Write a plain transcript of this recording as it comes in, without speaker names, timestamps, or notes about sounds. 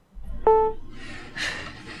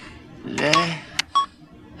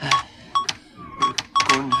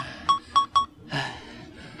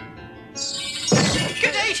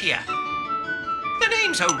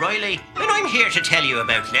name's O'Reilly, and I'm here to tell you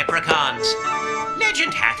about leprechauns.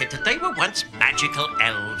 Legend hath it that they were once magical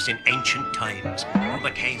elves in ancient times who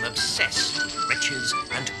became obsessed with riches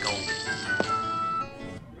and gold.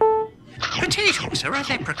 Potatoes are a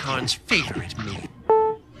leprechaun's favourite meal.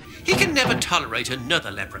 He can never tolerate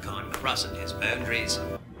another leprechaun crossing his boundaries.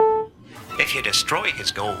 If you destroy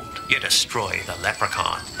his gold, you destroy the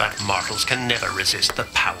leprechaun. But mortals can never resist the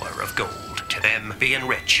power of gold. To them, being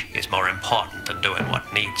rich is more important than doing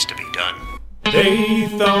what needs to be done. They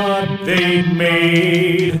thought they'd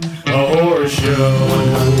made a horror show.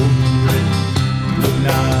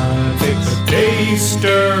 Lunatics, but they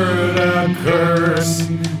stirred a curse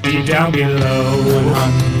deep down below.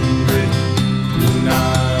 100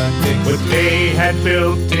 lunatics, what they had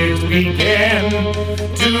built it began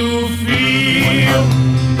to feel.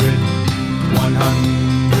 100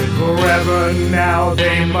 forever now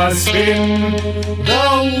they must spin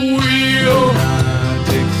the wheel.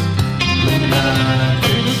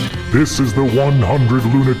 This is the 100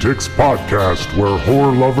 Lunatics podcast, where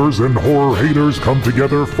horror lovers and horror haters come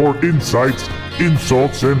together for insights,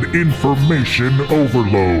 insults, and information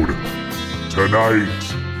overload. Tonight,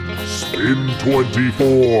 Spin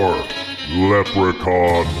 24,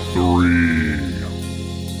 Leprechaun 3.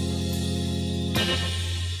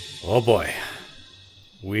 Oh boy.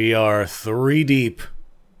 We are 3 deep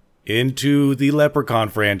into the Leprechaun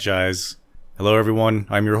franchise. Hello everyone,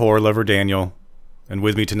 I'm your horror lover Daniel. And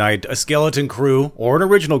with me tonight, a skeleton crew, or an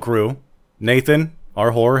original crew. Nathan,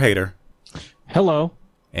 our horror hater. Hello.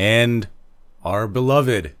 And our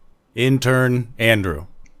beloved intern, Andrew.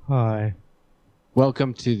 Hi.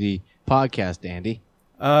 Welcome to the podcast, Andy.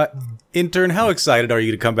 Intern, how excited are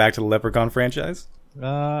you to come back to the Leprechaun franchise?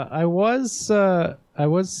 I was a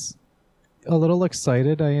little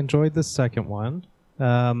excited. I enjoyed the second one.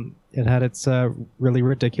 It had its really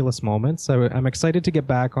ridiculous moments. I'm excited to get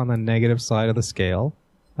back on the negative side of the scale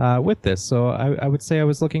with this. So I would say I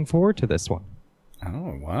was looking forward to this one.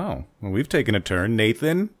 Oh, wow. Well, we've taken a turn.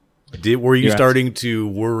 Nathan, were you starting to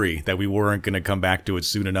worry that we weren't going to come back to it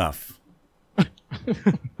soon enough?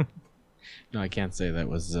 No, I can't say that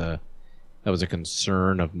was a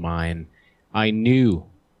concern of mine. I knew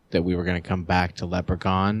that we were going to come back to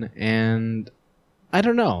Leprechaun, and I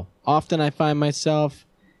don't know. Often I find myself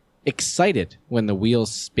excited when the wheel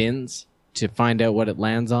spins to find out what it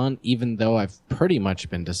lands on, even though I've pretty much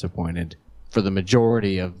been disappointed for the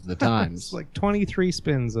majority of the times. It's like 23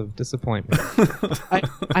 spins of disappointment.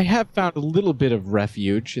 I have found a little bit of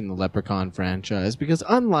refuge in the Leprechaun franchise because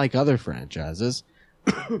unlike other franchises,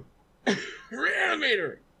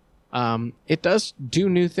 Reanimator, it does do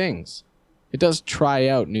new things. It does try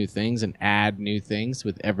out new things and add new things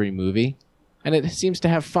with every movie. And it seems to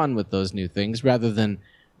have fun with those new things rather than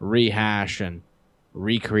rehash and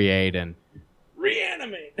recreate and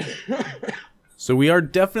reanimate. So we are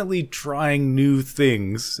definitely trying new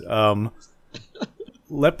things.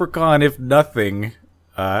 Leprechaun, if nothing,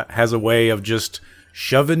 has a way of just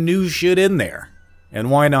shoving new shit in there. And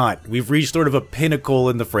why not? We've reached sort of a pinnacle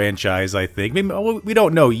in the franchise, I think. Maybe, we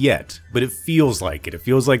don't know yet, but it feels like it. It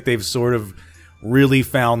feels like they've sort of really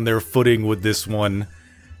found their footing with this one.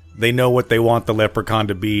 They know what they want the Leprechaun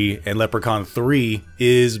to be, and Leprechaun 3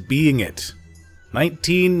 is being it.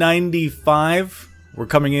 1995, we're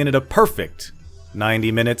coming in at a perfect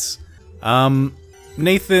 90 minutes.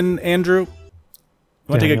 Nathan, Andrew, you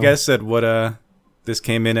want to take a guess at what this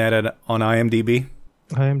came in at on IMDb?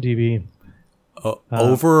 IMDb.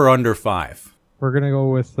 Over or under 5? We're going to go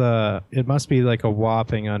with, it must be like a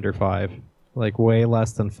whopping under 5. Like way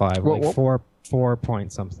less than 5. Like 4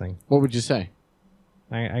 point something. What would you say?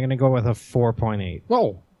 I'm going to go with a 4.8.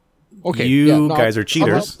 Whoa. Okay. You guys are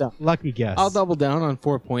cheaters. Lucky guess. I'll double down on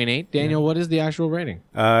 4.8. Daniel, what is the actual rating?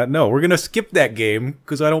 No, we're going to skip that game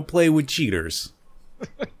because I don't play with cheaters.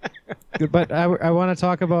 But I want to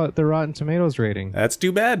talk about the Rotten Tomatoes rating. That's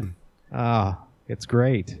too bad. It's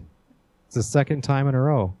great. It's the second time in a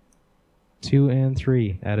row. 2 and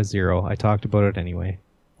 3 out of 0. I talked about it anyway.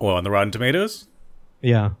 Well, on the Rotten Tomatoes?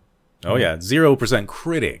 Yeah. Oh, yeah. 0%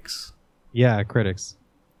 critics. Yeah, critics.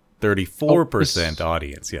 34%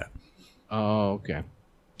 audience, yeah. Oh, okay.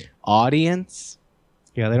 Audience?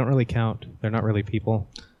 Yeah, they don't really count. They're not really people.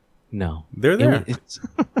 No. They're there.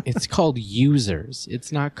 It's called users.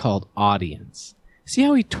 It's not called audience. See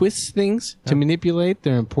how he twists things to manipulate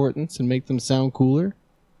their importance and make them sound cooler?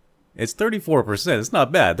 It's 34%. It's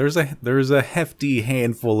not bad. There's a hefty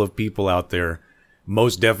handful of people out there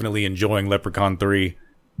most definitely enjoying Leprechaun 3.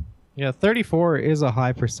 Yeah, 34 is a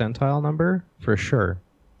high percentile number for sure.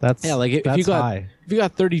 That's if that's you got high. if you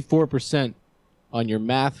got 34% on your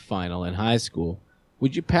math final in high school,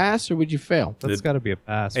 Would you pass or would you fail? That's got to be a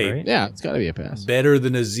pass, Hey. right? Yeah, it's got to be a pass. Better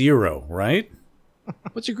than a 0, right?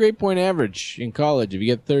 What's your grade point average in college if you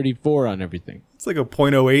get 34 on everything? It's like a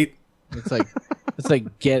 .08. It's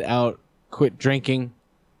like get out, quit drinking,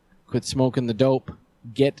 quit smoking the dope,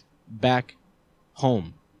 get back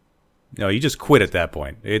home. No, you just quit at that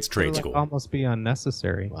point. It's trade It would school. almost be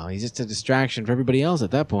unnecessary. Well, he's just a distraction for everybody else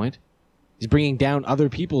at that point. He's bringing down other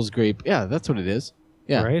people's grade. Yeah, that's what it is.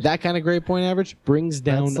 Yeah, Right. that kind of grade point average brings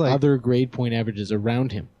down That's like- other grade point averages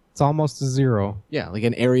around him. It's almost a 0. Yeah, like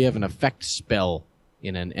an area of an effect spell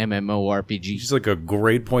in an MMORPG. Just like a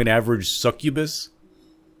grade point average succubus.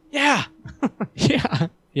 Yeah. Yeah.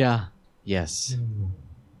 Yeah. Yes.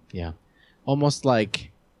 Yeah. Almost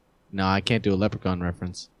like. No, I can't do a leprechaun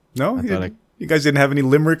reference. No? I thought You guys didn't have any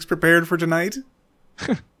limericks prepared for tonight?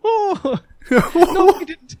 Oh, no, we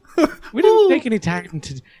didn't. We didn't take any time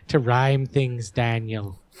to rhyme things,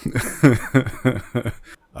 Daniel.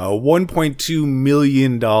 A $1.2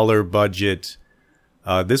 million budget.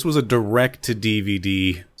 This was a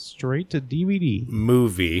direct-to-DVD Straight to DVD.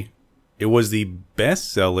 movie. It was the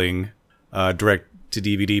best-selling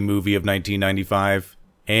direct-to-DVD movie of 1995.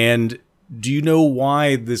 And do you know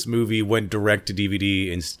why this movie went direct-to-DVD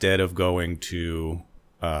instead of going to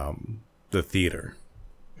the theater?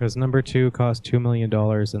 Because number 2 cost $2 million,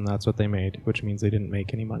 and that's what they made, which means they didn't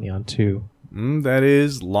make any money on 2. That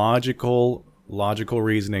is logical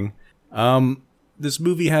reasoning. This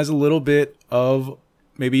movie has a little bit of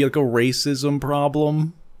maybe like a racism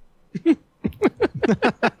problem.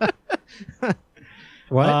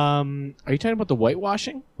 What? Are you talking about the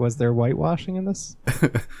whitewashing? Was there whitewashing in this?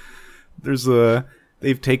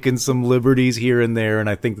 They've taken some liberties here and there, and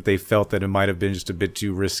I think that they felt that it might have been just a bit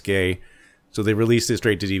too risque, so they released it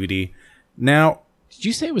straight to DVD. Now, Did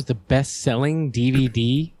you say it was the best-selling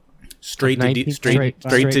DVD? straight to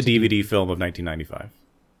DVD film of 1995.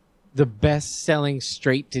 The best-selling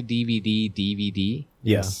straight-to-DVD DVD?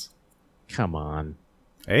 Yes. Come on.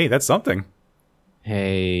 Hey, that's something.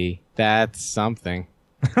 Hey, that's something.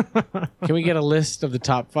 Can we get a list of the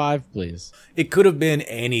top 5, please? It could have been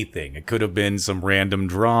anything. It could have been some random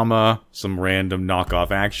drama, some random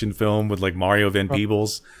knockoff action film with like Mario Van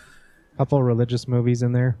Peebles. Couple religious movies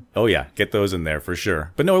in there. Oh yeah, get those in there for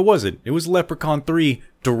sure. But no, it wasn't. It was Leprechaun 3,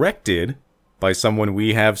 directed by someone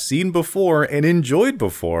we have seen before and enjoyed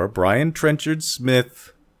before, Brian Trenchard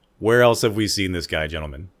Smith. Where else have we seen this guy,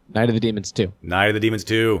 gentlemen? Night of the Demons 2. Night of the Demons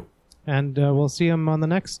 2. And we'll see him on the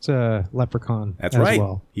next Leprechaun. That's as right.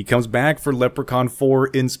 Well. He comes back for Leprechaun 4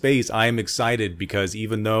 in space. I am excited because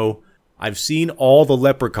even though I've seen all the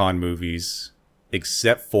Leprechaun movies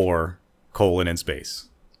except for in space.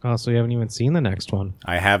 Oh, so you haven't even seen the next one.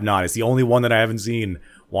 I have not. It's the only one that I haven't seen.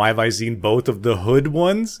 Why have I seen both of the Hood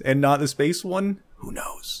ones and not the space one? Who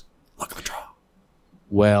knows? Luck of the draw.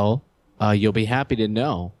 Well, you'll be happy to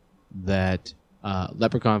know that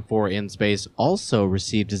Leprechaun 4 in Space also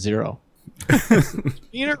received a 0 3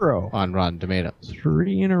 in a row. on Rotten Tomatoes.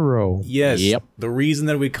 3 in a row. Yes. Yep. The reason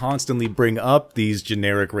that we constantly bring up these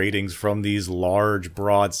generic ratings from these large,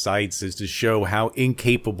 broad sites is to show how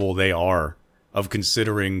incapable they are of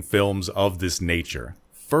considering films of this nature.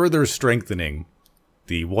 Further strengthening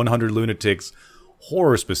the 100 Lunatics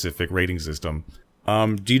horror-specific rating system.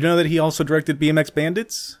 Do you know that he also directed BMX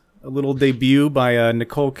Bandits? A little debut by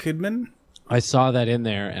Nicole Kidman? I saw that in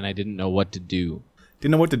there and I didn't know what to do.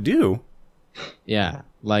 Didn't know what to do. Yeah,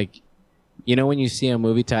 like, you know when you see a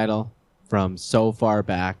movie title from so far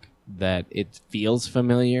back that it feels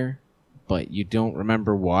familiar, but you don't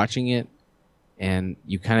remember watching it, and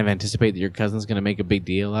you kind of anticipate that your cousin's going to make a big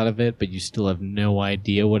deal out of it, but you still have no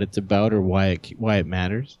idea what it's about or why it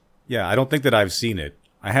matters? Yeah, I don't think that I've seen it.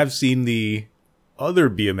 I have seen the other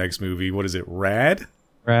BMX movie. What is it, Rad?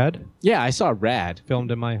 Rad, Yeah, I saw Rad.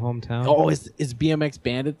 filmed in my hometown. Oh, is BMX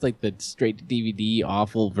Bandits like the straight-to-DVD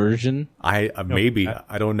awful version? Maybe.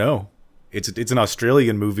 I don't know. It's an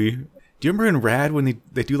Australian movie. Do you remember in Rad when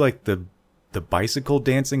they do like the bicycle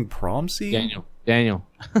dancing prom scene? Daniel.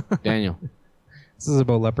 This is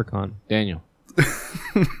about Leprechaun. Daniel.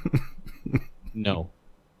 No.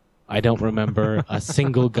 I don't remember a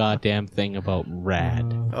single goddamn thing about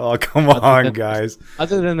Rad. Oh, come on, guys.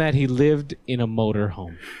 Other than that, he lived in a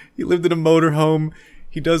motorhome. He lived in a motorhome.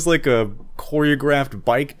 He does like a choreographed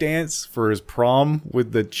bike dance for his prom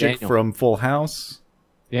with the chick Daniel. from Full House.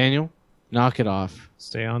 Daniel, knock it off.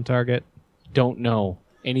 Stay on target. Don't know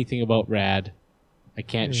anything about Rad. I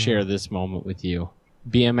can't share this moment with you.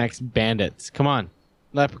 BMX Bandits. Come on.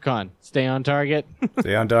 Leprechaun. Stay on target.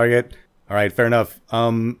 Stay on target. All right, fair enough.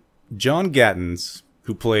 John Gattens,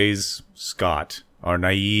 who plays Scott, our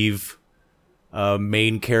naive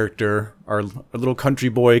main character, our little country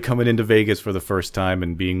boy coming into Vegas for the first time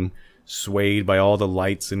and being swayed by all the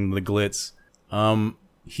lights and the glitz.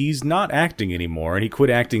 He's not acting anymore, and he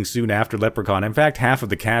quit acting soon after Leprechaun. In fact, half of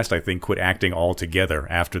the cast, I think, quit acting altogether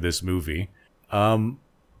after this movie.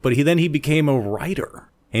 But he became a writer,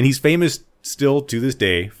 and he's famous still to this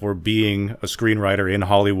day for being a screenwriter in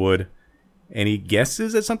Hollywood. And he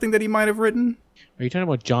guesses at something that he might have written. Are you talking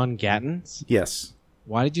about John Gattens? Yes.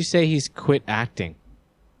 Why did you say he's quit acting?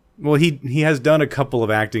 Well, he has done a couple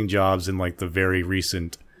of acting jobs in like the very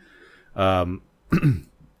recent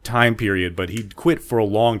time period, but he quit for a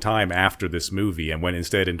long time after this movie and went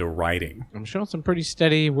instead into writing. I'm showing some pretty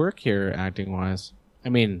steady work here, acting-wise. I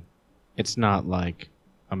mean, it's not like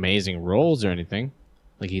amazing roles or anything.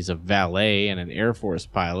 Like he's a valet and an Air Force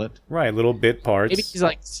pilot. Right, little bit parts. Maybe he's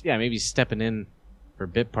like, maybe he's stepping in for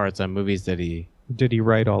bit parts on movies that he... Did he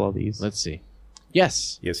write all of these? Let's see.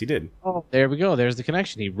 Yes. Yes, he did. Oh, there we go. There's the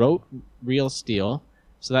connection. He wrote Real Steel,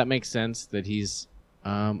 so that makes sense that he's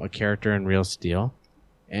a character in Real Steel.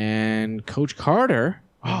 And Coach Carter,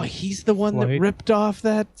 he's the one that ripped off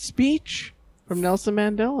that speech from Nelson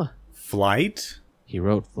Mandela. Flight? He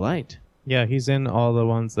wrote Flight. Yeah, he's in all the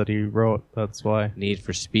ones that he wrote. That's why. Need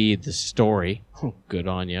for Speed, the story. Oh, good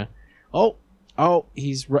on ya.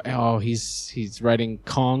 He's writing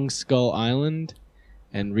Kong Skull Island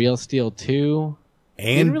and Real Steel 2. And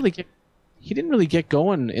he didn't really get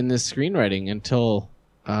going in this screenwriting until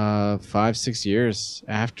 5-6 years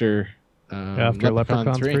after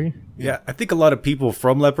Leprechaun 3. Yeah, I think a lot of people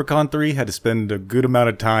from Leprechaun 3 had to spend a good amount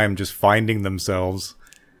of time just finding themselves.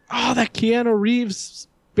 Oh, that Keanu Reeves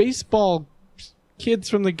baseball kids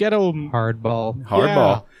from the ghetto. Hardball.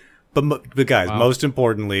 Yeah. But guys, most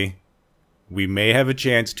importantly, we may have a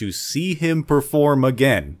chance to see him perform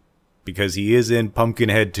again because he is in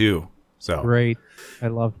Pumpkinhead 2. So Great. I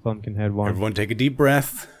love Pumpkinhead 1. Everyone take a deep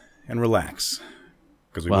breath and relax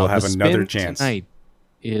because we will have another chance. Tonight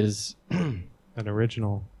is an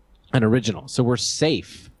original. So we're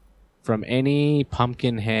safe from any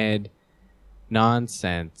Pumpkinhead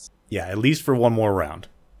nonsense. Yeah, at least for one more round.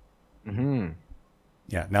 Mm-hmm.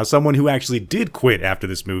 Yeah, now someone who actually did quit after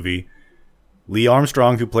this movie, Lee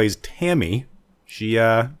Armstrong, who plays Tammy, she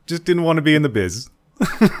just didn't want to be in the biz.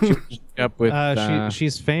 Up with,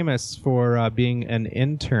 she's famous for being an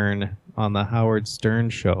intern on the Howard Stern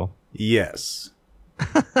show. Yes.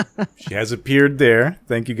 She has appeared there.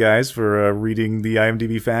 Thank you guys for reading the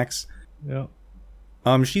IMDb facts. Yeah.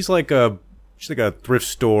 She's like a thrift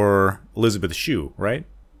store Elizabeth Shue, right?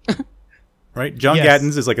 Right? John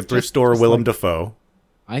Gattens is like a thrift store Willem Dafoe.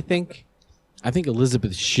 I think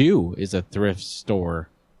Elizabeth Shue is a thrift store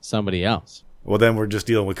somebody else. Well, then we're just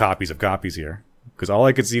dealing with copies of copies here. Because all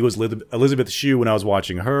I could see was Elizabeth Shue when I was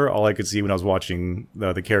watching her. All I could see when I was watching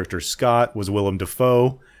the character Scott was Willem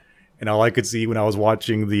Dafoe. And all I could see when I was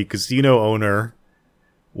watching the casino owner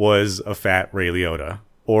was a fat Ray Liotta.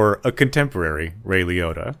 Or a contemporary Ray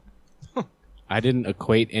Liotta. I didn't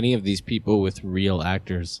equate any of these people with real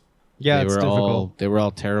actors. Yeah, it's difficult. They were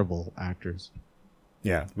all terrible actors.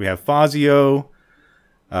 Yeah, we have Fazio.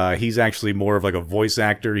 He's actually more of like a voice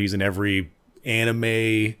actor. He's in every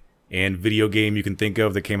anime and video game you can think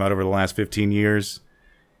of that came out over the last 15 years.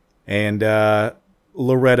 And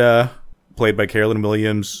Loretta, played by Carolyn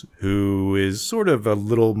Williams, who is sort of a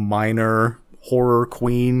little minor horror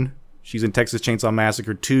queen. She's in Texas Chainsaw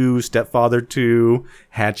Massacre 2, Stepfather 2,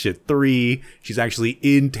 Hatchet 3. She's actually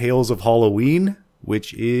in Tales of Halloween,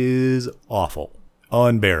 which is awful.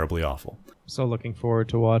 Unbearably awful. So looking forward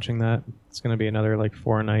to watching that. It's going to be another like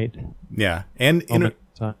 4-night. Yeah. And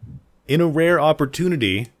in a rare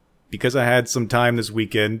opportunity, because I had some time this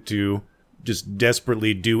weekend to just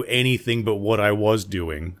desperately do anything but what I was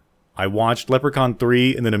doing, I watched Leprechaun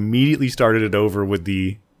 3 and then immediately started it over with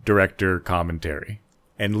the director commentary.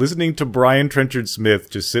 And listening to Brian Trenchard Smith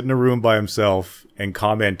just sit in a room by himself and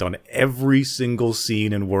comment on every single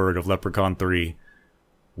scene and word of Leprechaun 3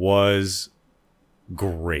 was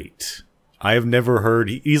great. I have never heard...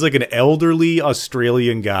 He's like an elderly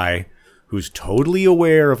Australian guy who's totally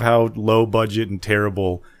aware of how low budget and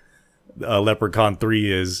terrible Leprechaun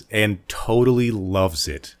 3 is and totally loves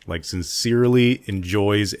it. Like, sincerely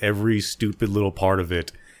enjoys every stupid little part of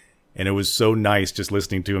it. And it was so nice just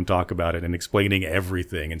listening to him talk about it and explaining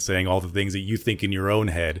everything and saying all the things that you think in your own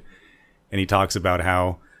head. And he talks about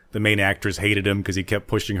how the main actress hated him because he kept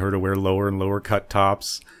pushing her to wear lower and lower cut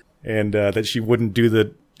tops. And that she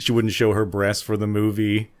wouldn't show her breasts for the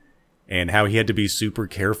movie. And how he had to be super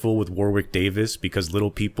careful with Warwick Davis because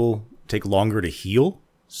little people take longer to heal.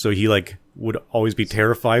 So he would always be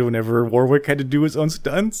terrified whenever Warwick had to do his own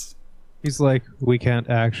stunts. He's like, we can't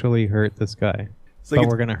actually hurt this guy, It's like but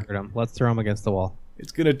we're gonna hurt him. Let's throw him against the wall.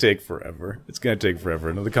 it's gonna take forever. It's gonna take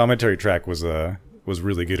forever. No, the commentary track was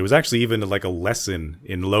really good. It was actually even like a lesson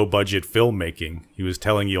in low budget filmmaking. He was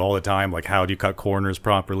telling you all the time like how do you cut corners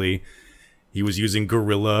properly. He was using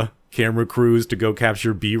guerrilla camera crews to go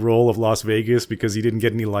capture B-roll of Las Vegas because he didn't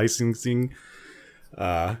get any licensing.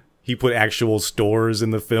 He put actual stores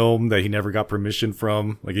in the film that he never got permission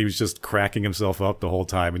from. Like, he was just cracking himself up the whole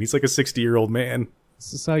time. And he's like a 60-year-old man.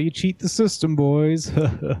 This is how you cheat the system, boys.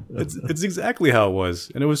 It's exactly how it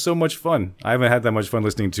was. And it was so much fun. I haven't had that much fun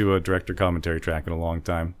listening to a director commentary track in a long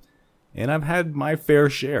time. And I've had my fair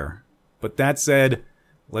share. But that said,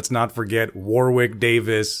 let's not forget Warwick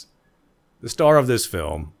Davis, the star of this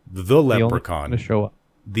film, the Leprechaun. To show up.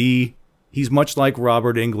 He's much like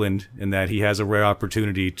Robert Englund in that he has a rare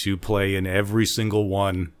opportunity to play in every single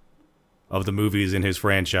one of the movies in his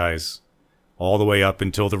franchise, all the way up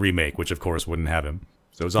until the remake, which of course wouldn't have him.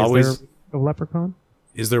 So it's always... Is there a Leprechaun?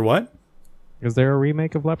 Is there what? Is there a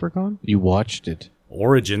remake of Leprechaun? You watched it.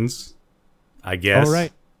 Origins, I guess. Oh,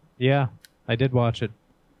 right. Yeah, I did watch it.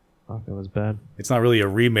 Fuck, it was bad. It's not really a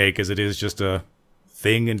remake as it is just a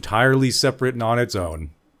thing entirely separate and on its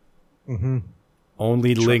own. Mm-hmm.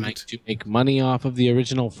 Only Trying linked... to make money off of the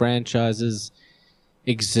original franchise's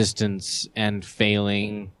existence and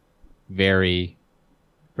failing very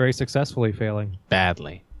Very successfully failing.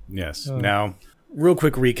 badly. Yes. Now, real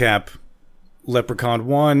quick recap. Leprechaun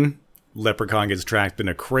 1. Leprechaun gets trapped in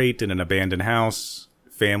a crate in an abandoned house.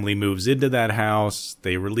 Family moves into that house.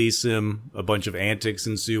 They release him. A bunch of antics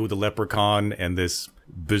ensue with the Leprechaun and this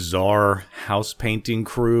bizarre house painting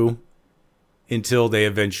crew until they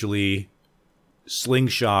eventually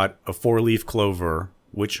slingshot a 4-leaf clover,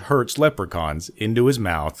 which hurts Leprechauns, into his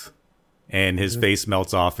mouth, and his face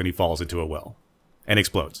melts off and he falls into a well and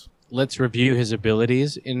explodes. Let's review his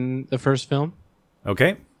abilities in the first film.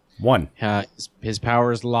 Okay? 1. His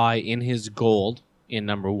powers lie in his gold in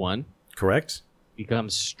number 1. Correct?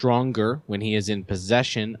 Becomes stronger when he is in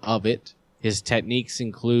possession of it. His techniques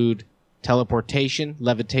include teleportation,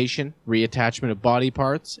 levitation, reattachment of body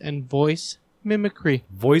parts, and voice mimicry.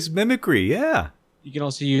 Voice mimicry, yeah. You can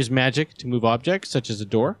also use magic to move objects, such as a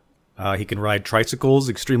door, He can ride tricycles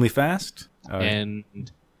extremely fast. and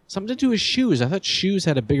something to do with shoes. I thought shoes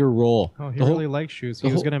had a bigger role. Oh, he The whole- really likes shoes. He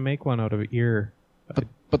the was whole- going to make one out of ear.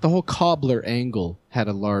 but the whole cobbler angle had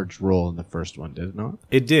a large role in the first one, did it not?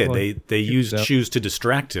 It did. Well, They used up. shoes to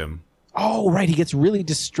distract him. Oh, right. He gets really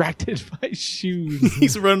distracted by shoes.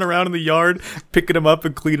 He's running around in the yard, picking them up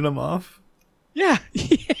and cleaning them off. Yeah.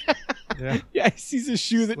 Yeah. Yeah, he sees a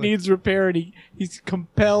shoe that needs repair, and he's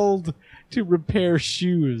compelled to repair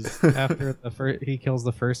shoes. After he kills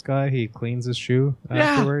the first guy, he cleans his shoe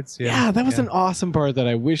afterwards. Yeah, that was an awesome part that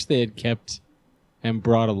I wish they had kept and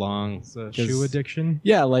brought along. It's a 'Cause- shoe addiction.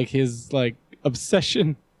 Yeah, like his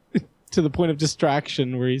obsession to the point of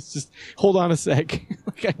distraction, where he's just, hold on a sec,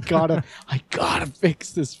 like I gotta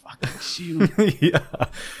fix this fucking shoe.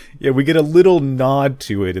 Yeah, we get a little nod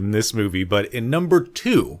to it in this movie, but in number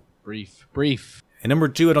 2, Brief. I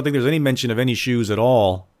don't think there's any mention of any shoes at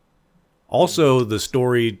all. Also, the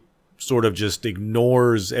story sort of just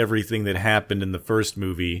ignores everything that happened in the first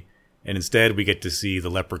movie, and instead we get to see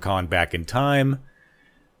the Leprechaun back in time,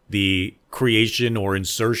 the creation or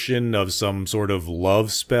insertion of some sort of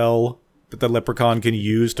love spell that the Leprechaun can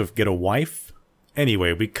use to get a wife.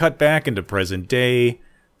 Anyway, we cut back into present day.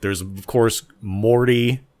 There's, of course,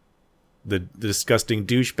 Morty, the disgusting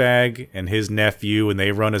douchebag, and his nephew, and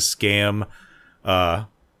they run a scam,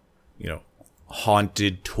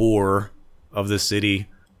 haunted tour of the city,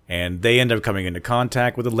 and they end up coming into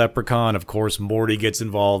contact with the Leprechaun. Of course, Morty gets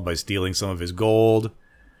involved by stealing some of his gold.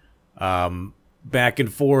 Back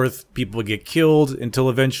and forth, people get killed until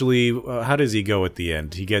eventually, how does he go at the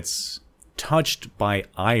end? He gets touched by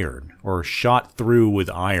iron, or shot through with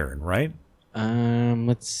iron, right?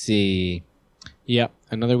 Let's see. Yep,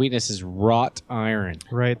 another weakness is wrought iron.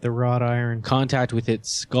 Right, the wrought iron. Contact with it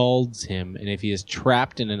scalds him, and if he is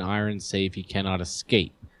trapped in an iron safe, he cannot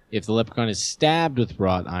escape. If the Leprechaun is stabbed with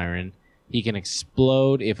wrought iron, he can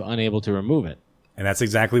explode if unable to remove it. And that's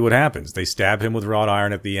exactly what happens. They stab him with wrought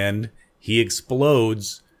iron at the end. He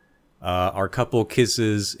explodes. Our couple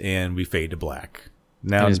kisses, and we fade to black.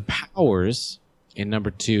 Now, And his powers, in number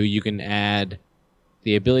 2, you can add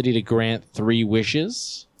the ability to grant 3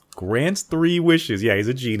 wishes grants 3 wishes. Yeah, he's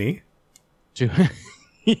a genie.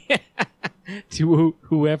 to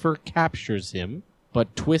whoever captures him,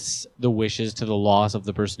 but twists the wishes to the loss of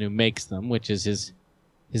the person who makes them, which is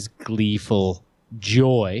his gleeful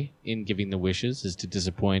joy in giving the wishes is to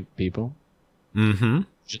disappoint people, Mm-hmm.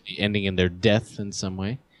 ending in their death in some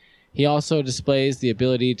way. He also displays the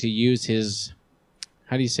ability to use his...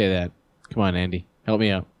 How do you say that? Come on, Andy. Help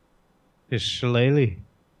me out. His shillelagh.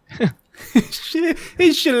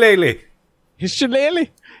 His shillelagh. His shillelagh.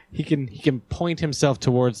 He can point himself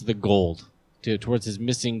towards the gold, towards his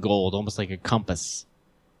missing gold, almost like a compass.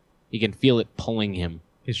 He can feel it pulling him.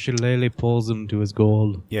 His shillelagh pulls him to his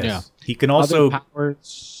gold. Yes. Yeah. He can also... Other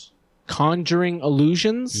powers, conjuring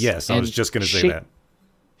illusions. Yes, I was and just going to say that.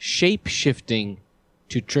 Shape-shifting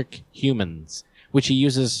to trick humans, which he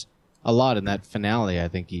uses a lot in that finale. I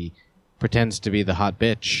think he pretends to be the hot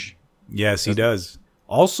bitch. Yes, he does.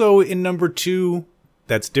 Also, in number 2,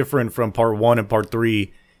 that's different from part 1 and part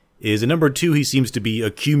 3, is in number 2, he seems to be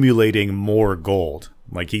accumulating more gold.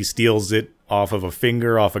 Like, he steals it off of a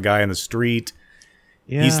finger, off a guy in the street.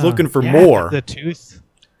 Yeah. He's looking for more. The tooth.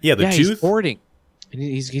 Yeah, the tooth. He's hoarding. And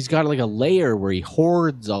he's got like a layer where he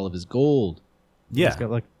hoards all of his gold. Yeah. He's got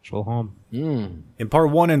like a actual home. In part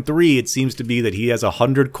 1 and 3, it seems to be that he has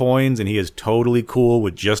 100 coins, and he is totally cool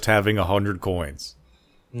with just having 100 coins.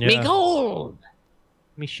 Yeah. Me gold!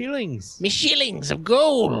 Me shillings. Me shillings of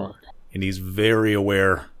gold! And he's very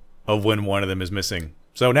aware of when one of them is missing.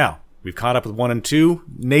 So now, we've caught up with 1 and 2.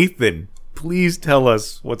 Nathan, please tell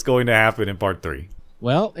us what's going to happen in part 3.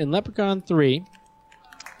 Well, in Leprechaun 3,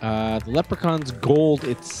 the Leprechaun's gold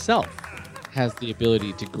itself has the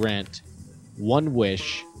ability to grant one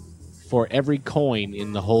wish for every coin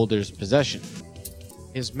in the holder's possession.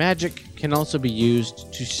 His magic can also be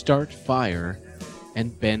used to start fire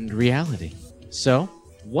and bend reality. So,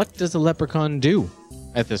 what does a leprechaun do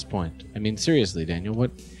at this point? I mean, seriously, Daniel,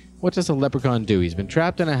 what does a leprechaun do? He's been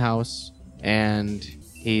trapped in a house, and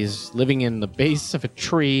he's living in the base of a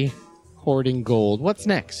tree, hoarding gold. What's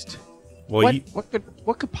next? Well,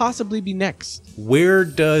 What could possibly be next? where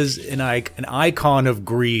does an icon of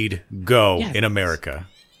greed go Yes. in America?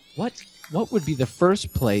 What would be the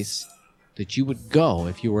first place that you would go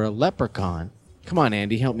if you were a leprechaun? Come on,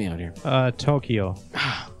 Andy, help me out here. Tokyo.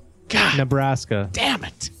 God Nebraska. damn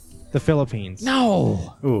it! The Philippines.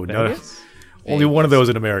 No, Ooh, no. Vegas? Only one of those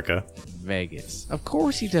in America. Vegas. Of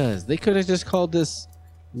course he does. They could have just called this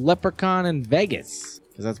Leprechaun in Vegas,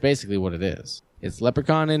 because that's basically what it is. It's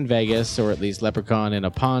Leprechaun in Vegas, or at least Leprechaun in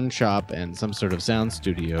a pawn shop and some sort of sound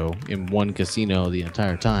studio in one casino the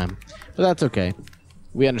entire time. But that's okay.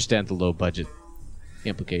 We understand the low budget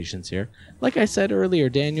implications here. Like I said earlier,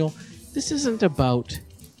 Daniel, this isn't about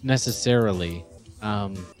necessarily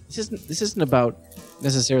this isn't about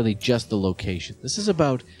necessarily just the location. This is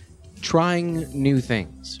about trying new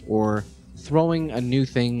things or throwing a new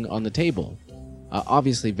thing on the table.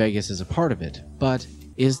 Obviously Vegas is a part of it, but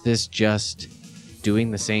is this just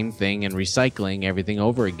doing the same thing and recycling everything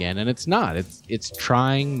over again? And it's not. It's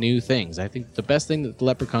trying new things. I think the best thing that the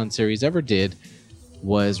Leprechaun series ever did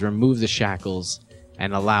was remove the shackles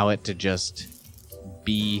and allow it to just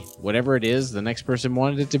be whatever it is the next person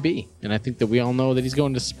wanted it to be. And I think that we all know that he's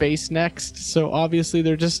going to space next, so obviously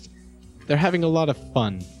they're having a lot of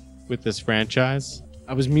fun with this franchise.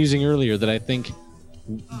 I was musing earlier that I think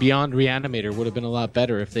Beyond Reanimator would have been a lot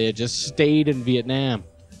better if they had just stayed in Vietnam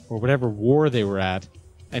or whatever war they were at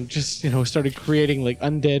and just, started creating like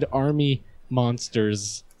undead army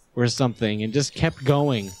monsters or something and just kept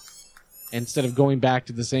going instead of going back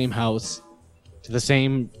to the same house, to the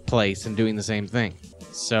same place and doing the same thing.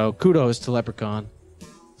 So kudos to Leprechaun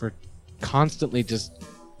for constantly just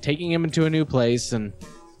taking him into a new place and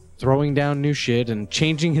throwing down new shit and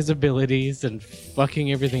changing his abilities and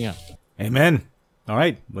fucking everything up. Amen. All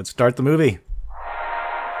right, let's start the movie.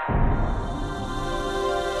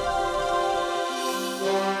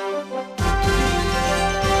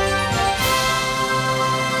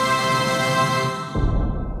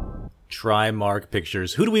 Trimark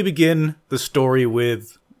Pictures. Who do we begin the story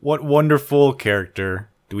with? What wonderful character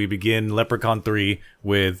do we begin Leprechaun 3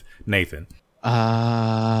 with? Nathan.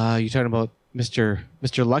 You talking about Mr.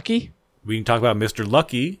 Lucky? We can talk about Mr.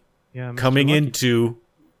 Lucky Yeah, Mr. coming Lucky. into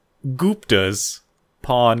Gupta's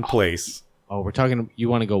pawn place. Oh, we're talking. You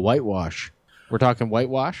want to go whitewash? We're talking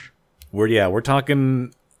whitewash. We're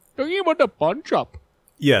talking. Talking about the pawn shop.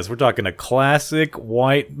 Yes, we're talking a classic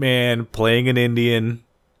white man playing an Indian.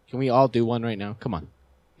 Can we all do one right now? Come on.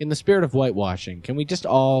 In the spirit of whitewashing, can we just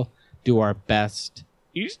all do our best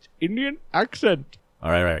East Indian accent?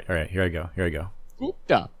 All right. Here I go.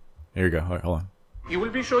 Gupta. Here you go. All right, hold on. You will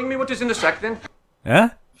be showing me what is in the sack then? Huh?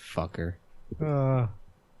 Fucker. Uh,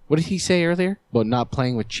 What did he say earlier about not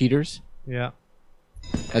playing with cheaters? yeah.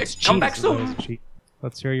 That's Come back cheating. soon. That was cheap.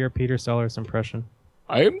 Let's hear your Peter Sellers impression.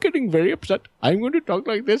 I am getting very upset. I'm going to talk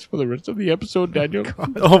like this for the rest of the episode, Daniel.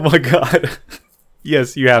 Oh my god.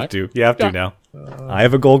 Yes, you have to. You have to now. I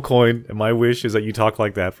have a gold coin, and my wish is that you talk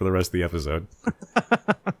like that for the rest of the episode.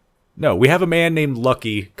 No, we have a man named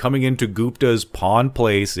Lucky coming into Gupta's pawn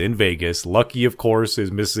place in Vegas. Lucky, of course,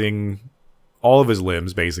 is missing all of his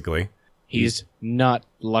limbs, basically. He's not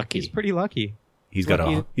lucky. He's pretty lucky. He's got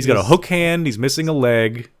a hook hand, he's missing a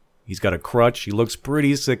leg, he's got a crutch, he looks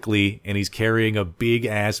pretty sickly, and he's carrying a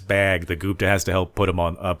big-ass bag that Gupta has to help put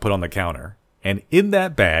on the counter. And in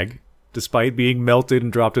that bag, despite being melted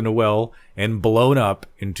and dropped in a well and blown up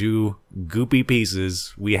into goopy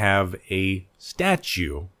pieces, we have a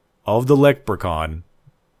statue of the leprechaun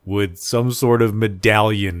with some sort of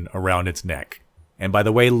medallion around its neck. And by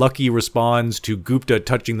the way Lucky responds to Gupta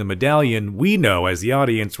touching the medallion, we know as the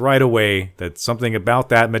audience right away that something about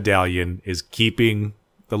that medallion is keeping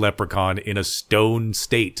the leprechaun in a stone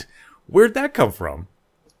state. Where'd that come from?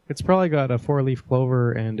 It's probably got a 4-leaf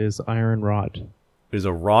clover and is iron wrought. There's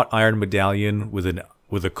a wrought iron medallion with a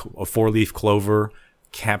 4-leaf clover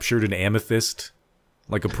captured in amethyst,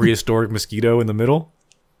 like a prehistoric mosquito in the middle.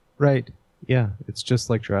 Right. Yeah, it's just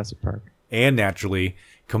like Jurassic Park. And naturally,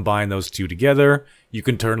 combine those two together, you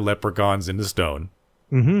can turn leprechauns into stone.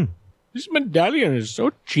 Mm-hmm. This medallion is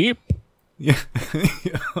so cheap. Yeah.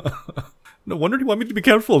 No wonder you want me to be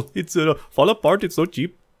careful. It's fall apart. It's so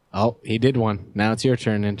cheap. Oh, he did one. Now it's your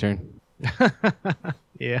turn, intern.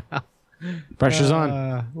 Yeah. Pressure's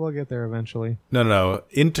on. We'll get there eventually. No.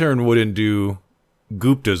 Intern wouldn't do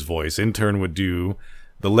Gupta's voice. Intern would do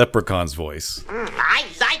the leprechaun's voice. I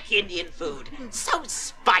like Indian food. So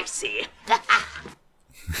spicy.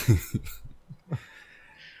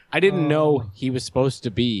 I didn't know he was supposed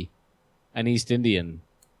to be an East Indian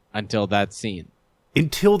until that scene.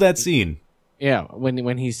 Until that scene. Yeah,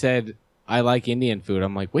 when he said, I like Indian food,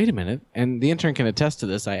 I'm like, wait a minute. And the intern can attest to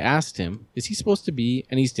this. I asked him, is he supposed to be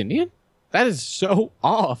an East Indian? That is so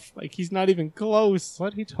off. Like, he's not even close.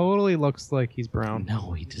 But he totally looks like he's brown.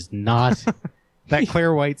 No, he does not. That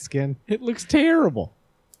clear white skin. It looks terrible.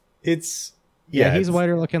 It's... Yeah, he's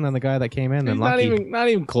whiter looking than the guy that came in. He's Than Lucky. not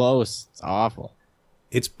even close. It's awful.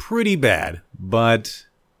 It's pretty bad, but...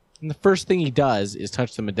 And the first thing he does is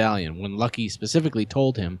touch the medallion when Lucky specifically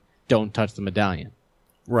told him, don't touch the medallion.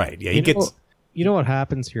 Right, yeah, he gets... You know what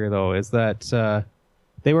happens here, though, is that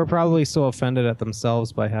they were probably so offended at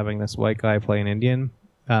themselves by having this white guy play an Indian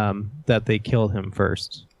that they killed him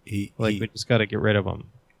first. We just got to get rid of him.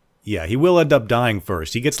 Yeah, he will end up dying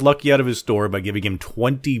first. He gets Lucky out of his store by giving him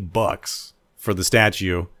 $20 for the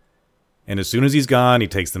statue. And as soon as he's gone, he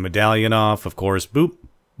takes the medallion off. Of course, boop,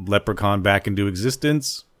 leprechaun back into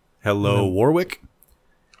existence. Hello, Warwick.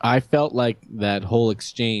 I felt like that whole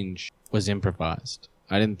exchange was improvised.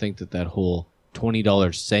 I didn't think that whole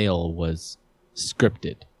 $20 sale was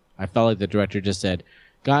scripted. I felt like the director just said,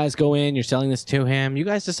 guys, go in, you're selling this to him. You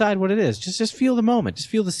guys decide what it is. Just feel the moment. Just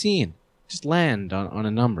feel the scene. Just land on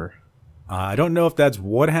a number. I don't know if that's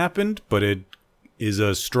what happened, but it is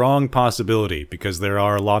a strong possibility because there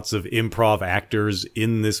are lots of improv actors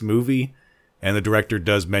in this movie, and the director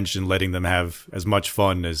does mention letting them have as much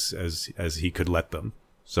fun as he could let them.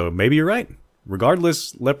 So maybe you're right.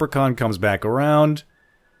 Regardless, Leprechaun comes back around.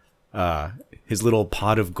 His little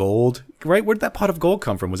pot of gold. Right? Where did that pot of gold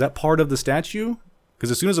come from? Was that part of the statue?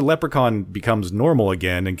 Because as soon as a leprechaun becomes normal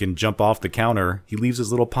again and can jump off the counter, he leaves his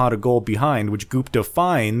little pot of gold behind, which Gupta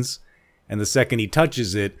finds, and the second he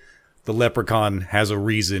touches it, the leprechaun has a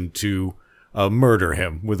reason to murder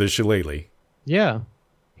him with a shillelagh. Yeah.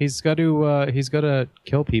 He's got to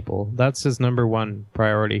kill people. That's his number one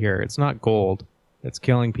priority here. It's not gold. It's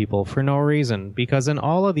killing people for no reason. Because in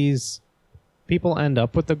all of these, people end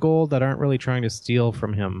up with the gold that aren't really trying to steal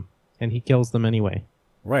from him. And he kills them anyway.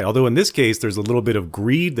 Right. Although in this case, there's a little bit of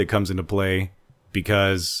greed that comes into play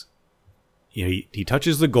because he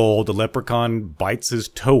touches the gold. The leprechaun bites his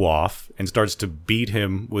toe off and starts to beat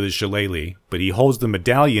him with his shillelagh. But he holds the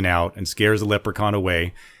medallion out and scares the leprechaun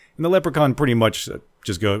away. And the leprechaun pretty much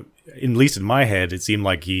just at least in my head, it seemed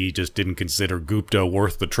like he just didn't consider Gupta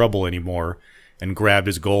worth the trouble anymore and grabbed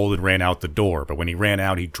his gold and ran out the door. But when he ran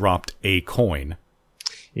out, he dropped a coin.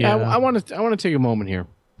 Yeah, I want to take a moment here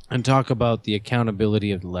and talk about the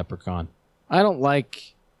accountability of the leprechaun. I don't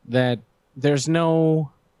like that there's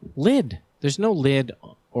no lid. There's no lid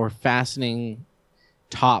or fastening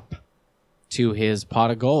top to his pot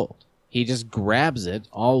of gold. He just grabs it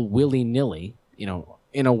all willy-nilly,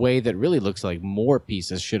 in a way that really looks like more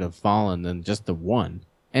pieces should have fallen than just the one,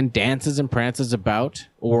 and dances and prances about,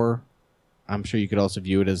 or I'm sure you could also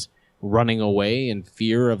view it as running away in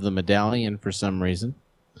fear of the medallion for some reason.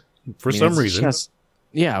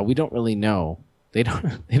 Yeah, we don't really know. They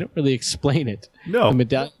don't really explain it. No. The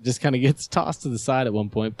medallion just kind of gets tossed to the side at one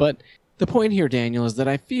point. But the point here, Daniel, is that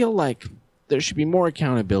I feel like there should be more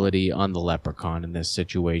accountability on the leprechaun in this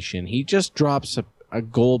situation. He just drops a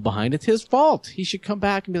gold behind. It's his fault. He should come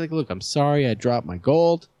back and be like, look, I'm sorry I dropped my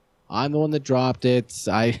gold. I'm the one that dropped it.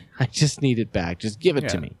 I just need it back. Just give it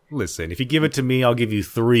to me. Listen, if you give it to me, I'll give you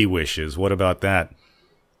 3 wishes. What about that?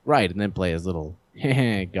 Right, and then play his little,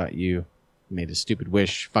 got you, made a stupid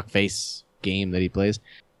wish, fuckface game that he plays.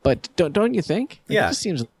 But don't you think? Yeah. It just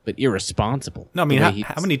seems a bit irresponsible. No, I mean,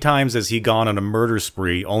 how many times has he gone on a murder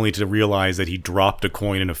spree only to realize that he dropped a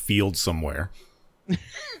coin in a field somewhere?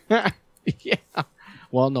 Yeah.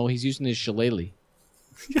 Well, no, he's using his shillelagh.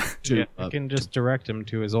 You can just direct him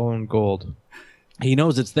to his own gold. He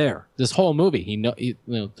knows it's there. This whole movie,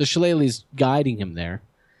 the shillelagh's guiding him there,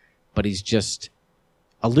 but he's just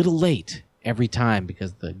a little late every time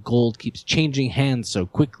because the gold keeps changing hands so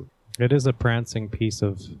quickly. It is a prancing piece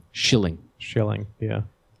of Shilling. yeah.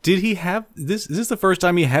 Did he have this? Is this the first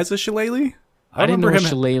time he has a shillelagh? I didn't know a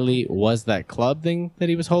shillelagh was that club thing that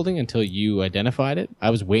he was holding until you identified it. I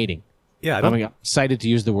was waiting. Yeah, I'm excited to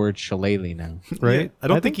use the word shillelagh now. Right? Yeah, I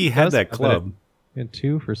don't think he had does that have club. it in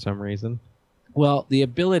 2 for some reason. Well, the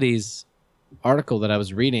abilities article that I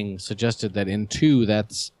was reading suggested that in 2,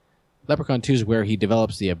 that's Leprechaun 2 is where he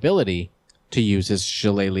develops the ability to use his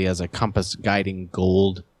shillelagh as a compass guiding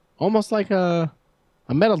gold, almost like a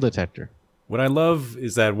metal detector. What I love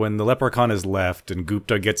is that when the leprechaun is left and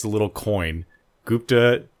Gupta gets a little coin,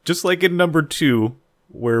 Gupta, just like in number 2,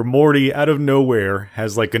 where Morty, out of nowhere,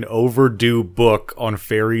 has like an overdue book on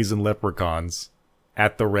fairies and leprechauns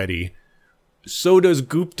at the ready, so does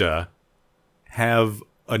Gupta have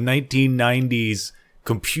a 1990s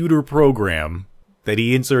computer program that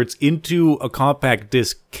he inserts into a compact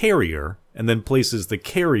disc carrier and then places the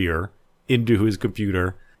carrier into his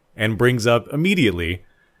computer and brings up immediately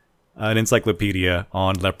an encyclopedia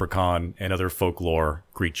on leprechaun and other folklore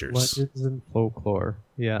creatures. What is in folklore?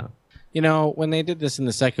 Yeah. You know, when they did this in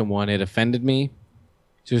the second one, it offended me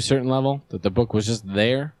to a certain level that the book was just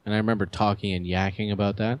there, and I remember talking and yakking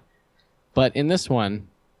about that. But in this one,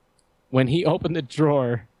 when he opened the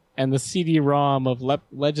drawer and the CD-ROM of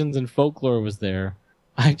Legends and Folklore was there,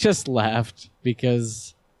 I just laughed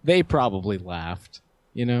because they probably laughed,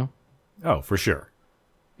 you know? Oh, for sure.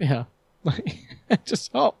 Yeah.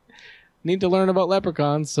 Just, need to learn about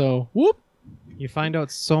leprechauns, so whoop. You find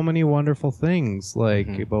out so many wonderful things,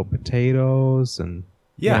 like about potatoes and,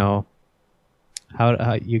 you know,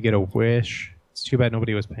 how you get a wish. It's too bad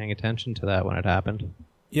nobody was paying attention to that when it happened.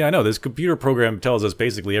 Yeah, I know. This computer program tells us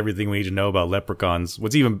basically everything we need to know about leprechauns.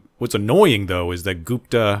 What's annoying, though, is that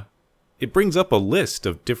Gupta, it brings up a list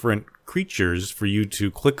of different creatures for you to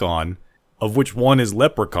click on, of which one is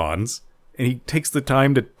leprechauns, and he takes the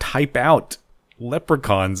time to type out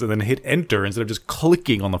leprechauns and then hit enter instead of just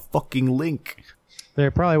clicking on the fucking link. There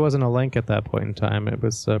probably wasn't a link at that point in time. It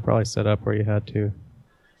was probably set up where you had to.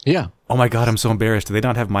 Yeah. Oh my god, I'm so embarrassed. Did they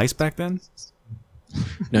not have mice back then?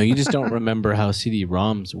 No, you just don't remember how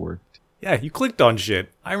CD-ROMs worked. Yeah, you clicked on shit.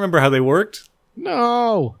 I remember how they worked.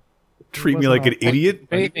 No. Treat me like an idiot.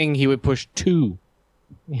 If anything, he would push 2.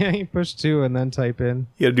 Yeah, you push 2 and then type in.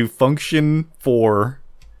 You had to do function 4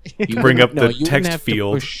 to bring up the text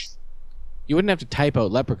field. You wouldn't have to type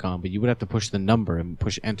out leprechaun, but you would have to push the number and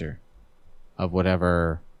push enter of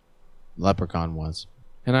whatever leprechaun was.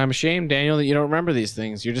 And I'm ashamed, Daniel, that you don't remember these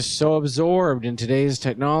things. You're just so absorbed in today's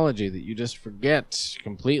technology that you just forget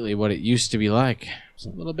completely what it used to be like. It's a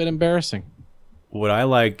little bit embarrassing. What I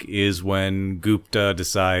like is when Gupta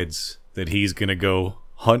decides that he's going to go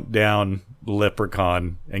hunt down the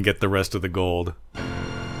leprechaun and get the rest of the gold.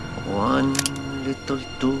 1, little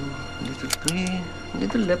 2, little 3,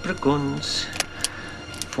 little leprechauns.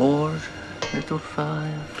 4, little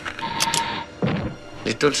 5,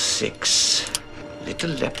 little 6,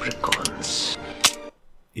 little leprechauns.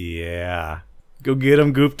 Yeah. Go get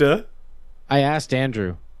him, Gupta. I asked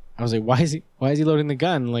Andrew. I was like, why is he loading the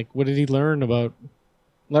gun? Like, what did he learn about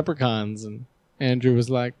leprechauns? And Andrew was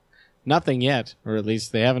like, nothing yet, or at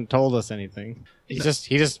least they haven't told us anything. He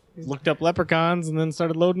just looked up leprechauns and then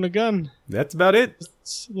started loading a gun. That's about it.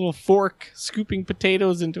 It's a little fork scooping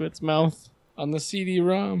potatoes into its mouth on the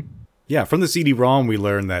CD-ROM. Yeah, from the CD-ROM we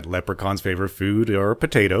learned that leprechauns' favorite food are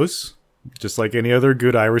potatoes, just like any other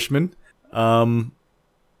good Irishman. They're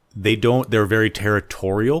very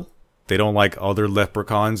territorial. They don't like other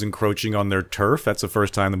leprechauns encroaching on their turf. That's the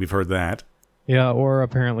first time that we've heard that. Yeah, or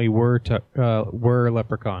apparently were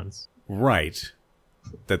leprechauns. Right.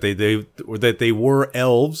 That they were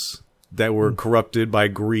elves that were corrupted by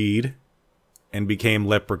greed and became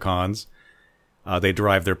leprechauns. They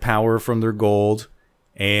derive their power from their gold,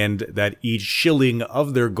 and that each shilling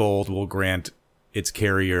of their gold will grant its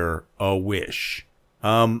carrier a wish.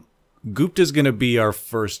 Gupta's gonna be our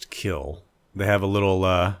first kill. They have a little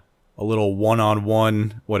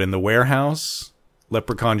one-on-one, in the warehouse?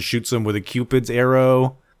 Leprechaun shoots him with a Cupid's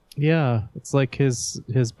arrow. Yeah, it's like his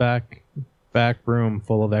back room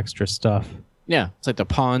full of extra stuff. Yeah, it's like the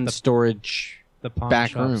pawn storage, The pawn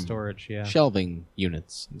back shop room storage, yeah. shelving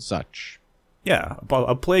units and such. Yeah,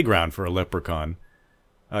 a playground for a leprechaun.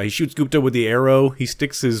 He shoots Gupta with the arrow. He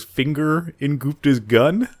sticks his finger in Gupta's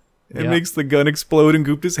gun and makes the gun explode in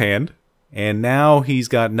Gupta's hand. And now he's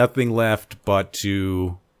got nothing left but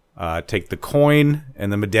to take the coin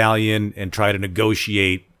and the medallion and try to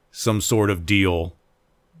negotiate some sort of deal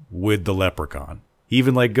with the leprechaun. He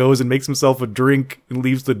even goes and makes himself a drink and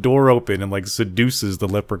leaves the door open and seduces the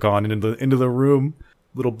leprechaun into the room.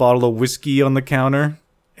 Little bottle of whiskey on the counter.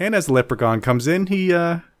 And as the leprechaun comes in, he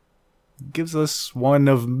gives us one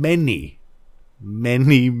of many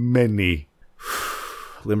limericks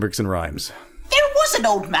and rhymes. There was an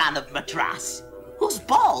old man of Madras whose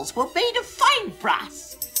balls were made of fine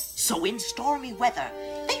brass. So in stormy weather,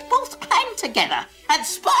 they both hang together and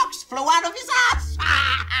sparks flew out of his ass.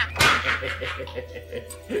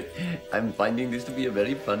 I'm finding this to be a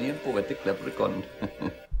very funny and poetic leprechaun.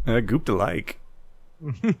 Gupta-like.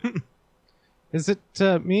 Is it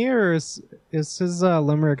me, or is his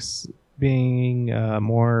limericks being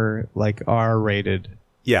more R-rated?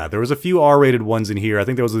 Yeah, there was a few R-rated ones in here. I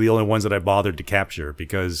think those are the only ones that I bothered to capture,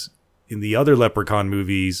 because in the other Leprechaun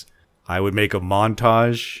movies, I would make a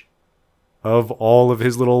montage of all of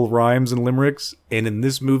his little rhymes and limericks, and in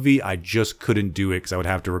this movie, I just couldn't do it because I would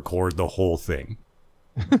have to record the whole thing.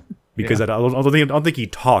 Because I don't think he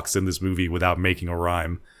talks in this movie without making a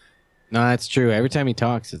rhyme. No, that's true. Every time he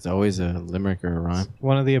talks, it's always a limerick or a rhyme.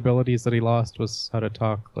 One of the abilities that he lost was how to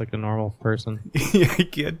talk like a normal person. Yeah, I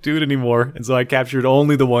can't do it anymore, and so I captured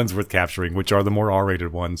only the ones worth capturing, which are the more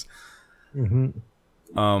R-rated ones.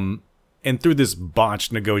 Mm-hmm. And through this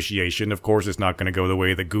botched negotiation, of course, it's not going to go the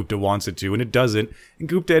way that Gupta wants it to, and it doesn't. And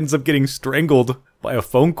Gupta ends up getting strangled by a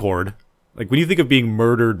phone cord. When you think of being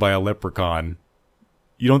murdered by a leprechaun,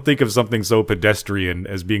 you don't think of something so pedestrian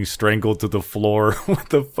as being strangled to the floor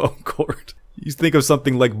with a phone cord. You think of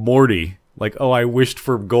something like Morty. I wished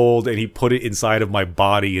for gold and he put it inside of my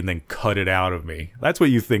body and then cut it out of me. That's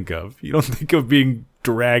what you think of. You don't think of being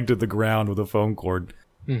dragged to the ground with a phone cord.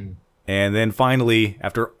 And then finally,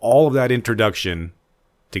 after all of that introduction,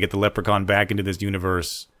 to get the leprechaun back into this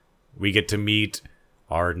universe, we get to meet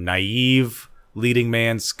our naive leading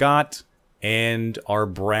man, Scott, and our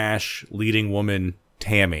brash leading woman,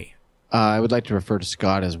 Tammy. I would like to refer to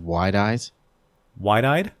Scott as Wide Eyes.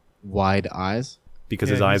 Wide-eyed? Wide Eyes. Because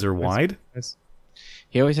his eyes are wide?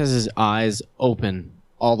 He always has his eyes open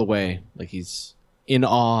all the way, like he's in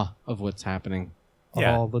awe of what's happening.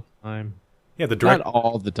 All the time. Yeah, Not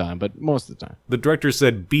all the time, but most of the time. The director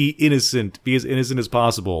said, be innocent, be as innocent as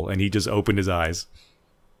possible, and he just opened his eyes.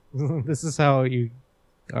 This is how you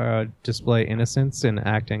display innocence in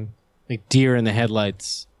acting. Like deer in the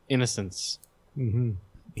headlights. Innocence. Mm-hmm.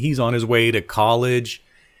 He's on his way to college.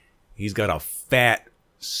 He's got a fat,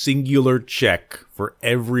 singular check for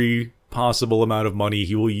every possible amount of money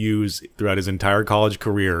he will use throughout his entire college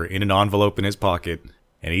career in an envelope in his pocket.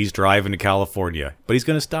 And he's driving to California. But he's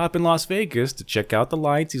going to stop in Las Vegas to check out the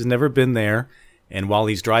lights. He's never been there. And while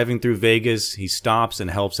he's driving through Vegas, he stops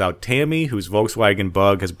and helps out Tammy, whose Volkswagen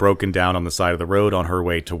Bug has broken down on the side of the road on her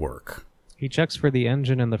way to work. He checks for the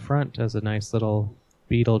engine in the front as a nice little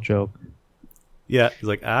Beetle joke. Yeah, he's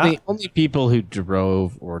like, The only people who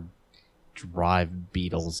drove or drive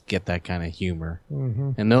Beetles get that kind of humor.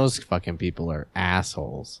 Mm-hmm. And those fucking people are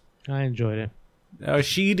assholes. I enjoyed it.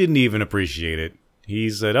 She didn't even appreciate it. He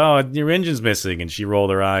said, oh, your engine's missing. And she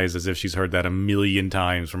rolled her eyes as if she's heard that a million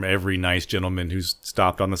times from every nice gentleman who's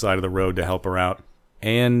stopped on the side of the road to help her out.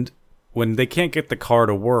 And when they can't get the car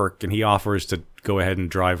to work and he offers to go ahead and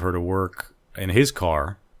drive her to work in his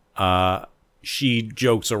car, she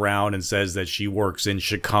jokes around and says that she works in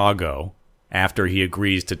Chicago after he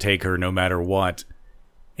agrees to take her no matter what.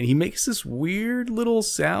 And he makes this weird little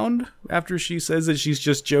sound after she says that she's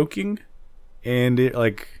just joking. And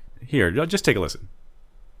here, just take a listen.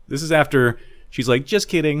 This is after she's like, just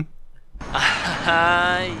kidding.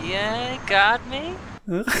 Yeah, got me?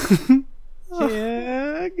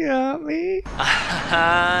 Yeah, got me.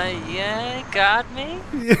 Yeah, got me?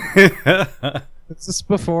 Is this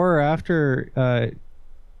before or after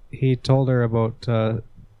he told her about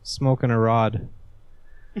smoking a rod?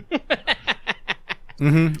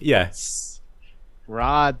 Mm-hmm. Yes.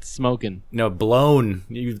 Rod smoking. No, blown.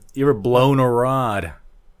 You ever blown a rod?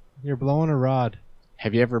 You're blowing a rod.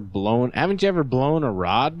 Haven't you ever blown a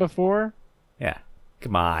rod before? Yeah.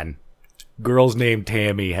 Come on. girls named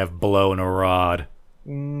Tammy have blown a rod.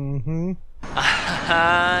 Mm-hmm.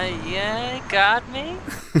 Yeah, got me?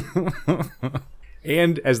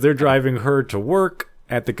 And as they're driving her to work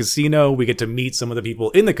at the casino, we get to meet some of the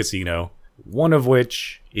people in the casino, one of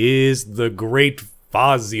which is the great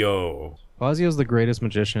Fazio. Fazio's the greatest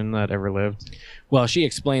magician that ever lived. Well, she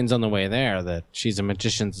explains on the way there that she's a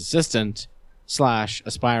magician's assistant /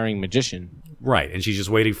 aspiring magician. Right, and she's just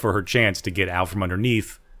waiting for her chance to get out from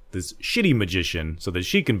underneath this shitty magician so that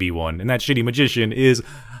she can be one. And that shitty magician is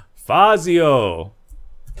Fazio.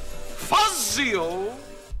 Fazio!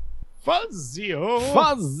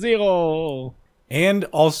 Fazio! And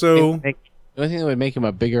also... The only thing that would make him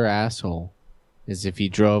a bigger asshole is if he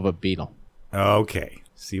drove a Beetle. Okay,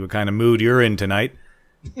 see what kind of mood you're in tonight.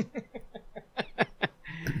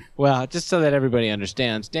 Well, just so that everybody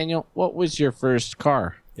understands, Daniel, what was your first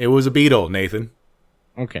car? It was a Beetle, Nathan.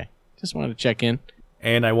 Okay, just wanted to check in.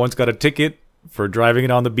 And I once got a ticket for driving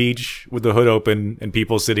it on the beach with the hood open and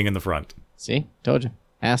people sitting in the front. See? Told you.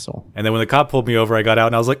 Asshole. And then when the cop pulled me over, I got out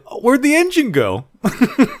and I was like, oh, where'd the engine go?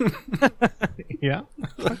 Yeah.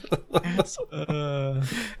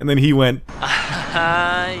 And then he went,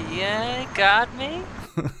 Yeah, got me?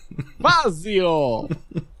 Fazio!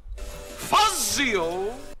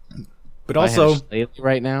 Fazio! but If I also, had a shillelagh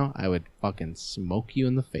right now, I would fucking smoke you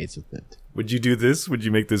in the face with it. would you do this? Would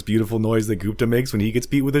you make this beautiful noise that Gupta makes when he gets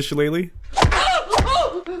beat with a shillelagh?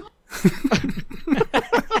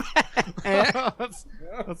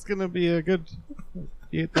 That's gonna be a good.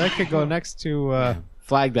 That could go next to.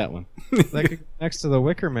 Flag that one. That could go next to the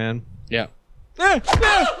Wicker Man. Yeah.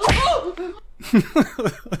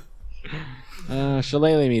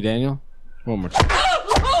 Shillelagh me, Daniel. One more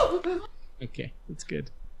time. Okay, that's good.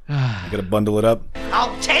 I gotta bundle it up.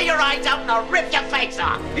 I'll tear your eyes out and I'll rip your face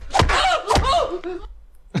off.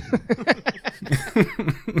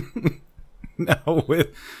 No,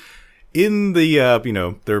 in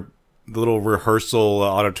the their little rehearsal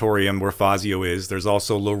auditorium where Fazio is, there's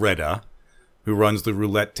also Loretta, who runs the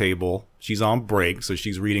roulette table. She's on break, so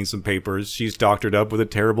she's reading some papers. She's doctored up with a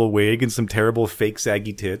terrible wig and some terrible fake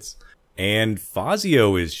saggy tits. And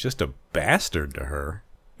Fazio is just a bastard to her.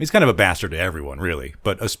 He's kind of a bastard to everyone, really,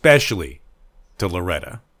 but especially to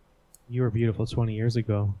Loretta. You were beautiful 20 years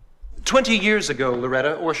ago. 20 years ago,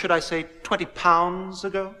 Loretta, or should I say 20 pounds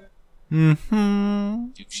ago? Mm-hmm.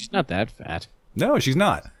 Dude, she's not that fat. No, she's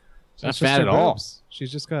not. She's not It's just fat her at all. boobs.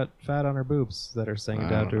 She's just got fat on her boobs that are singing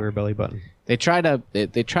down to her belly button. They try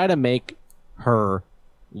to make her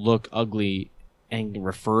look ugly and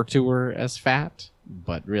refer to her as fat,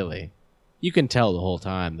 but really, you can tell the whole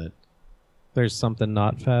time that There's something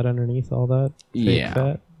not fat underneath all that. Fake Yeah.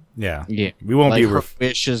 fat. Yeah. yeah, We won't like be her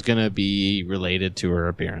wish is gonna be related to her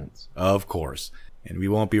appearance. Of course. And we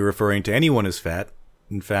won't be referring to anyone as fat.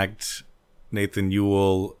 In fact, Nathan, you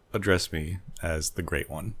will address me as the great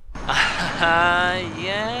one.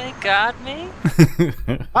 Yeah, got me?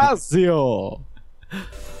 Fazio!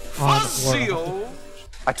 Fazio!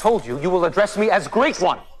 I told you, you will address me as Great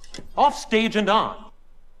One. Off stage and on.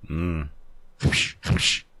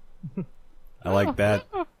 I like that.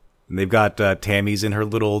 And they've got Tammy's in her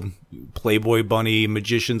little Playboy Bunny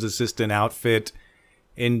magician's assistant outfit.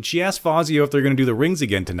 And she asked Fazio if they're going to do the rings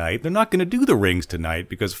again tonight. They're not going to do the rings tonight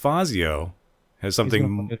because Fazio has He's gonna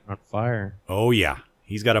something... put it on fire. Oh, yeah.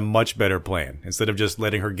 He's got a much better plan. Instead of just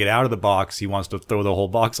letting her get out of the box, he wants to throw the whole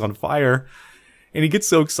box on fire. And he gets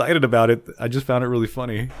so excited about it. I just found it really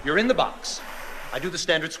funny. You're in the box. I do the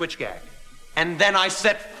standard switch gag. And then I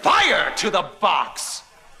set fire to the box.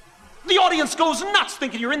 The audience goes nuts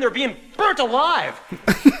thinking you're in there being burnt alive.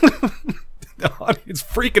 The audience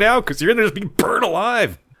freaking out because you're in there just being burned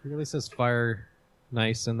alive. He really says fire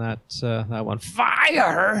nice in that that one.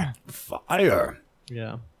 Fire! Fire.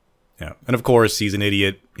 Yeah. Yeah. And of course, he's an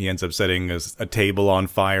idiot. He ends up setting a table on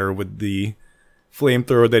fire with the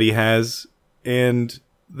flamethrower that he has. And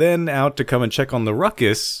then out to come and check on the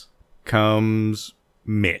ruckus comes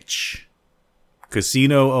Mitch.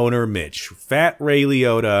 Casino owner Mitch. Fat Ray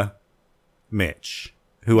Liotta Mitch,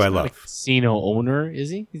 who I Not a love. casino owner, is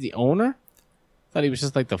he? He's the owner? I thought he was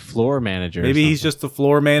just like the floor manager. Maybe he's just the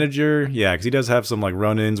floor manager. Yeah, because he does have some like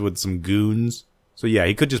run-ins with some goons. So yeah,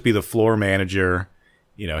 he could just be the floor manager.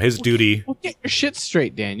 You know, his duty. Well, get your shit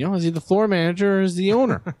straight, Daniel. Is he the floor manager or is he the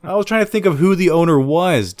owner? I was trying to think of who the owner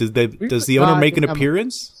was. Does the owner make an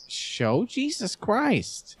appearance? Show? Jesus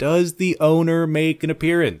Christ. Does the owner make an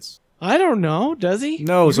appearance? I don't know. Does he?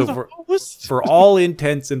 No, You're so the host. for all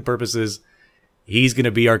intents and purposes, he's going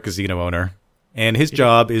to be our casino owner. And his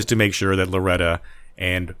job is to make sure that Loretta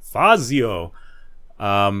and Fazio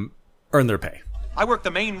earn their pay. I work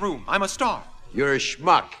the main room. I'm a star. You're a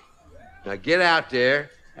schmuck. Now get out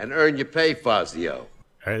there and earn your pay, Fazio.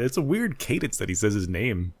 All right, it's a weird cadence that he says his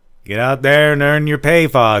name. Get out there and earn your pay,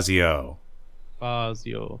 Fazio.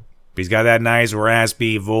 Fazio. He's got that nice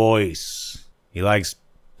raspy voice. He likes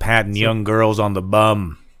patting young girls on the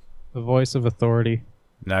bum. The voice of authority.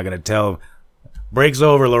 Not gonna tell him. Break's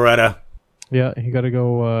over, Loretta. Yeah, you gotta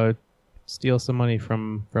go steal some money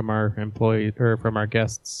from our employee or from our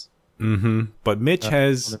guests. Mm-hmm. But Mitch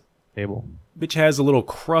has on the table. Mitch has a little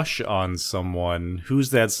crush on someone.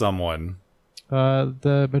 Who's that someone?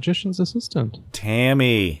 The magician's assistant.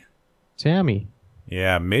 Tammy.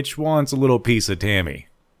 Yeah, Mitch wants a little piece of Tammy.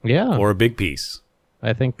 Yeah. Or a big piece.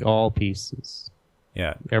 I think all pieces.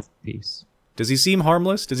 Yeah. Every piece. Does he seem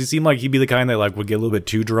harmless? Does he seem like he'd be the kind that like would get a little bit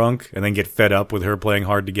too drunk and then get fed up with her playing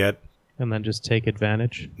hard to get? And then just take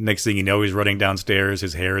advantage? Next thing you know, he's running downstairs.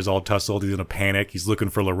 His hair is all tousled. He's in a panic. He's looking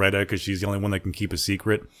for Loretta because she's the only one that can keep a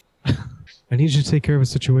secret. I need you to take care of a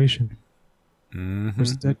situation. Mm-hmm.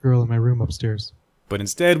 There's a dead girl in my room upstairs. But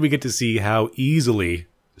instead, we get to see how easily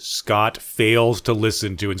Scott fails to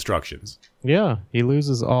listen to instructions. Yeah, he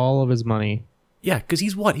loses all of his money. Yeah, because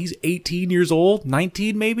he's what? He's 18 years old?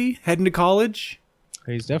 19 maybe? Heading to college?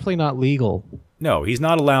 He's definitely not legal. No, he's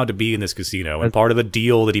not allowed to be in this casino. And part of the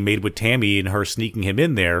deal that he made with Tammy and her sneaking him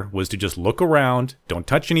in there was to just look around, don't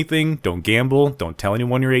touch anything, don't gamble, don't tell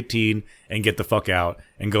anyone you're 18, and get the fuck out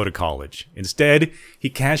and go to college. Instead, he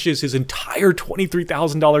cashes his entire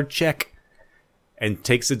 $23,000 check and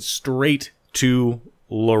takes it straight to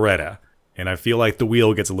Loretta. And I feel like the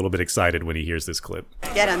wheel gets a little bit excited when he hears this clip.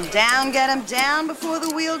 Get 'em down before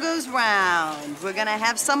the wheel goes round. We're gonna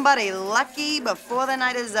have somebody lucky before the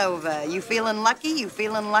night is over. You feeling lucky? You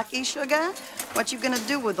feeling lucky, sugar? What you gonna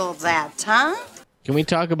do with all that, huh? Can we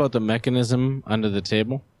talk about the mechanism under the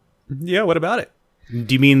table? Yeah, what about it?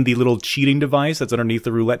 Do you mean the little cheating device that's underneath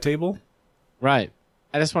the roulette table? Right.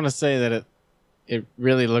 I just want to say that it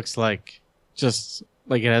really looks like just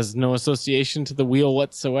like it has no association to the wheel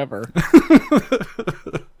whatsoever.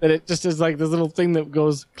 That it just is like this little thing that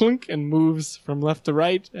goes clunk and moves from left to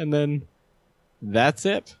right, and then that's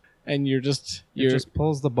it. And it just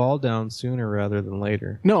pulls the ball down sooner rather than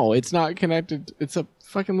later. No, it's not connected. It's a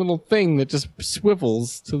fucking little thing that just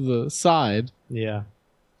swivels to the side. Yeah.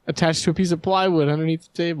 Attached to a piece of plywood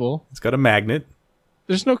underneath the table. It's got a magnet.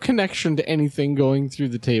 There's no connection to anything going through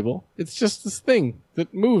the table. It's just this thing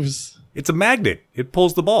that moves. It's a magnet. It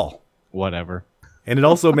pulls the ball. Whatever. And it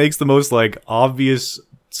also makes the most like obvious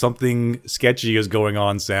something sketchy is going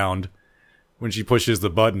on sound. When she pushes the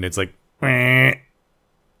button, it's like, and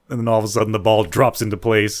then all of a sudden the ball drops into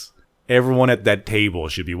place. Everyone at that table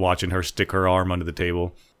should be watching her stick her arm under the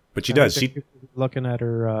table. But she does. She looking at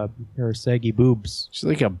her saggy boobs. She's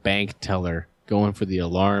like a bank teller going for the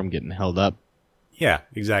alarm, getting held up. Yeah,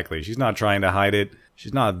 exactly. She's not trying to hide it.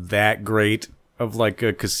 She's not that great of like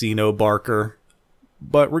a casino barker.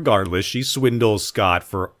 But regardless, she swindles Scott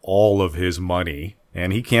for all of his money.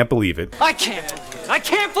 And he can't believe it. I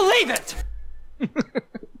can't believe it!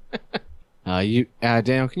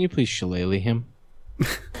 Daniel, can you please shillelagh him?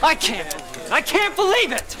 I can't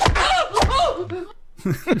believe it!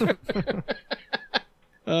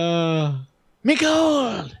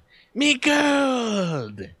 Me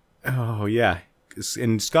gold! Oh, yeah.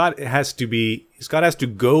 And Scott has to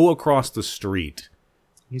go across the street.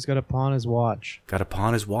 He's got to pawn his watch. Got to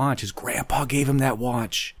pawn his watch. His grandpa gave him that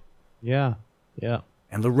watch. Yeah.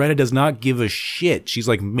 And Loretta does not give a shit. She's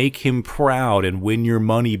like, make him proud and win your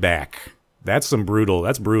money back. That's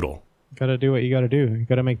brutal. Gotta do what you gotta do. You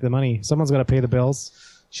gotta make the money. Someone's gotta pay the bills.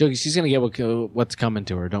 She's gonna get what's coming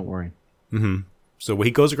to her, don't worry. Mm-hmm. So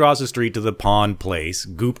he goes across the street to the pawn place,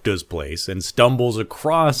 Gupta's place, and stumbles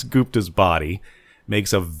across Gupta's body,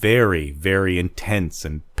 makes a very, very intense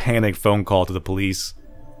and panicked phone call to the police.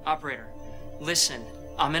 Operator, listen.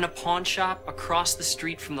 I'm in a pawn shop across the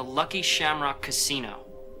street from the Lucky Shamrock Casino.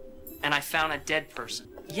 And I found a dead person.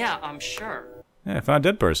 Yeah, I'm sure. Yeah, I found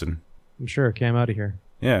a dead person. I'm sure it came out of here.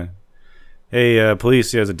 Yeah. Hey,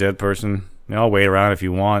 police, there's a dead person. I'll wait around if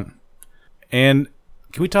you want. And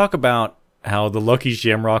can we talk about how the Lucky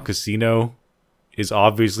Shamrock Casino is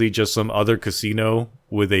obviously just some other casino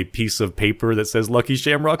with a piece of paper that says Lucky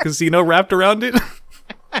Shamrock Casino wrapped around it?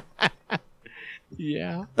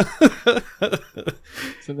 Yeah.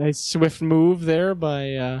 It's a nice swift move there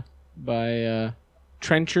by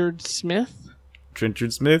Trenchard Smith.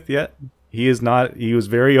 Trenchard Smith, yeah. He was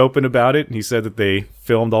very open about it. He said that they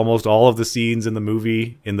filmed almost all of the scenes in the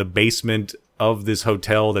movie in the basement of this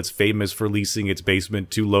hotel that's famous for leasing its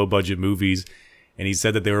basement to low-budget movies. And he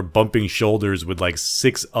said that they were bumping shoulders with like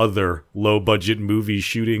 6 other low-budget movie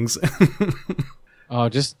shootings. Oh,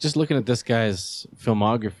 just looking at this guy's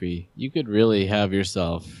filmography, you could really have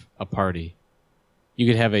yourself a party. You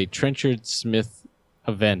could have a Trenchard Smith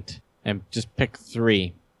event and just pick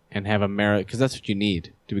 3 and have a marathon, because that's what you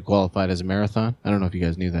need to be qualified as a marathon. I don't know if you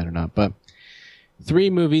guys knew that or not, but 3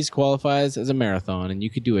 movies qualifies as a marathon, and you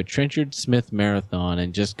could do a Trenchard Smith marathon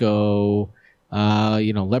and just go,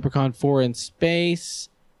 Leprechaun 4 in space.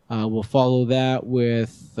 We'll follow that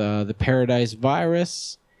with the Paradise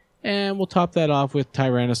Virus, and we'll top that off with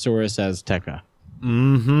Tyrannosaurus Azteca.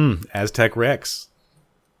 Mm-hmm. Aztec Rex.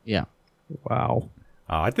 Yeah. Wow.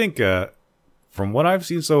 I think from what I've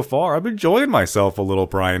seen so far, I've enjoyed myself a little,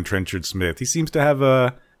 Brian Trenchard Smith. He seems to have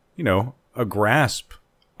a grasp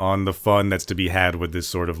on the fun that's to be had with this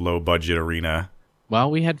sort of low-budget arena.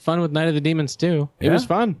 Well, we had fun with Night of the Demons, too. It Yeah. was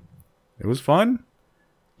fun. It was fun.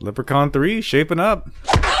 Leprechaun 3 shaping up.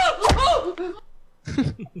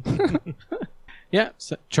 Yeah,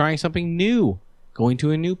 so trying something new, going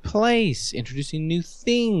to a new place, introducing new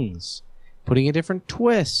things, putting a different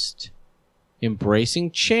twist,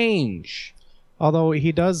 embracing change. Although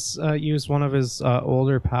he does use one of his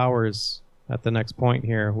older powers at the next point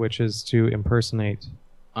here, which is to impersonate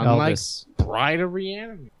Unlike Elvis. Bride of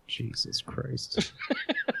Reanimation. Jesus Christ.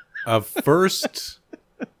 First,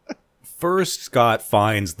 Scott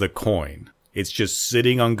finds the coin. It's just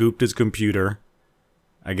sitting on Gupta's computer.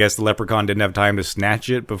 I guess the leprechaun didn't have time to snatch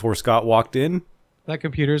it before Scott walked in. That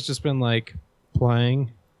computer's just been like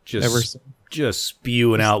playing Just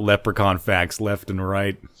spewing out leprechaun facts left and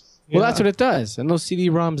right. Well, that's what it does. And those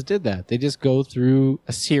CD-ROMs did that. They just go through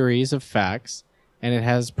a series of facts, and it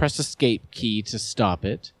has press escape key to stop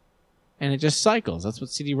it, and it just cycles. That's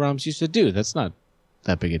what CD-ROMs used to do. That's not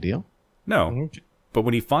that big a deal. No. But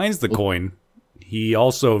when he finds the coin, he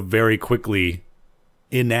also very quickly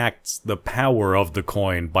enacts the power of the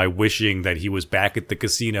coin by wishing that he was back at the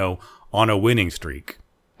casino on a winning streak.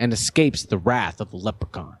 And escapes the wrath of the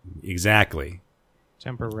leprechaun. Exactly.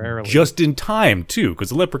 Temporarily. Just in time, too, because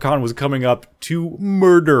the leprechaun was coming up to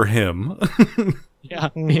murder him. Yeah.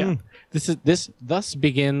 This thus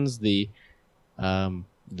begins the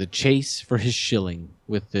chase for his shilling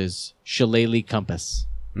with his shillelagh compass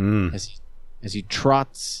as he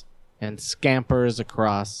trots and scampers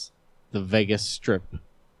across the Vegas Strip.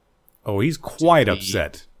 Oh, he's quite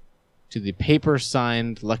upset. To the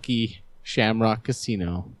paper-signed Lucky Shamrock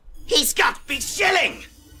Casino. He's got me shilling!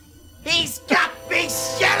 He's got me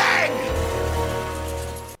shilling!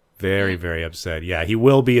 Very, very upset. Yeah, he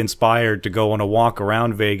will be inspired to go on a walk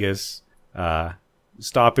around Vegas,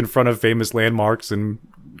 stop in front of famous landmarks and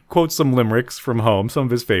quote some limericks from home, some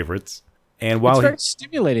of his favorites. And while it's very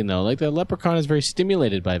stimulating, though. Like, the leprechaun is very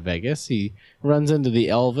stimulated by Vegas. He runs into the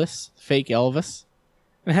Elvis, fake Elvis,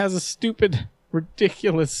 and has a stupid,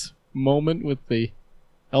 ridiculous moment with the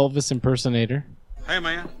Elvis impersonator. Hey,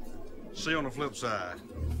 man. See you on the flip side.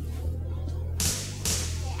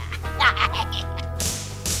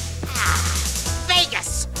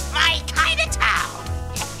 Vegas, my kind of town.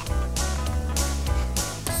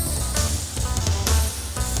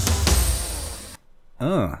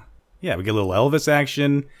 Yeah, we get a little Elvis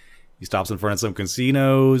action. He stops in front of some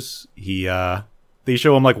casinos. They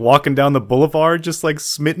show him like walking down the boulevard, just like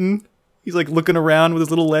smitten. He's like looking around with his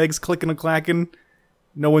little legs clicking and clacking.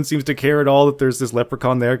 No one seems to care at all that there's this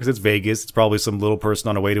leprechaun there because it's Vegas. It's probably some little person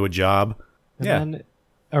on a way to a job. And then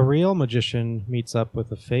a real magician meets up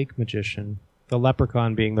with a fake magician. The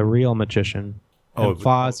leprechaun being the real magician. And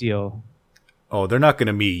Fazio. Oh, they're not going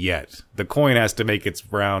to meet yet. The coin has to make its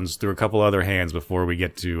rounds through a couple other hands before we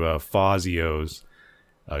get to Fazio's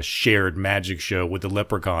shared magic show with the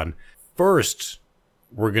leprechaun. First,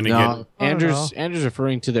 we're going to get... Andrew's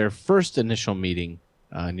referring to their first initial meeting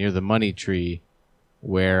near the money tree,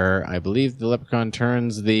 where I believe the leprechaun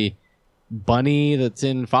turns the bunny that's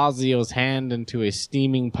in Fazio's hand into a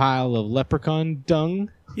steaming pile of leprechaun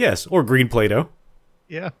dung. Yes, or green Play-Doh.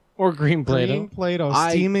 Yeah. Or green Play-Doh. Green Play-Doh.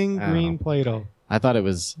 Steaming green Play-Doh. I thought it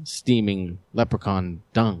was steaming leprechaun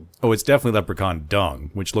dung. Oh, it's definitely leprechaun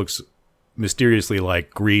dung, which looks mysteriously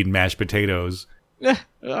like green mashed potatoes. Oh,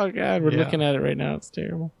 God, we're looking at it right now. It's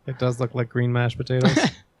terrible. It does look like green mashed potatoes.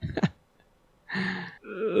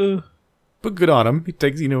 But good on him. He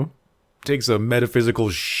takes a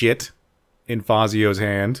metaphysical shit in Fazio's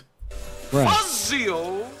hand. Right.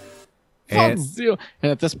 Fazio! And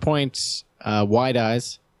at this point, Wide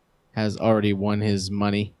Eyes has already won his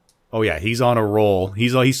money. Oh yeah, he's on a roll.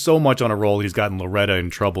 He's so much on a roll, he's gotten Loretta in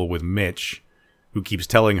trouble with Mitch, who keeps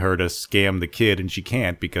telling her to scam the kid, and she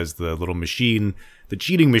can't because the little machine, the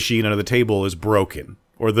cheating machine under the table is broken,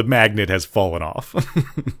 or the magnet has fallen off.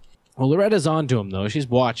 Well, Loretta's onto him, though. She's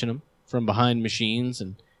watching him from behind machines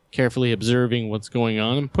and carefully observing what's going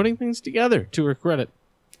on and putting things together, to her credit.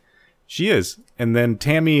 She is. And then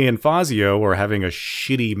Tammy and Fazio are having a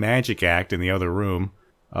shitty magic act in the other room.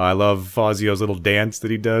 I love Fazio's little dance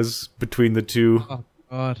that he does between the two. Oh,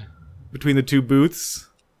 God. Between the two booths.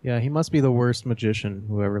 Yeah, he must be the worst magician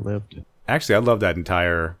who ever lived. Actually, I love that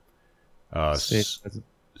entire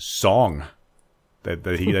song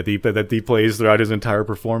that he plays throughout his entire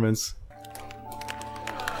performance.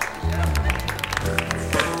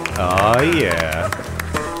 Oh yeah.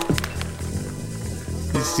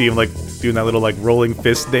 You see him like doing that little like rolling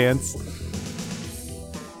fist dance.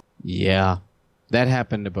 Yeah. That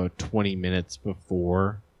happened about 20 minutes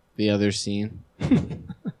before the other scene.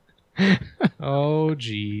 Oh,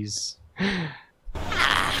 jeez.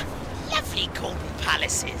 Lovely golden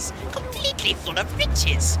palaces, completely full of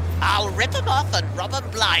riches. I'll rip them off and rob them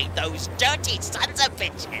blind, those dirty sons of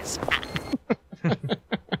bitches.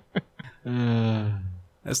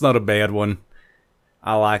 That's not a bad one.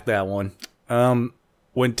 I like that one.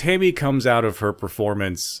 When Tammy comes out of her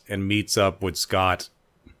performance and meets up with Scott,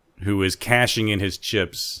 who is cashing in his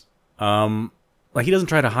chips, like he doesn't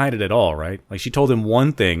try to hide it at all, right? Like she told him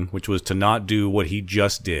one thing, which was to not do what he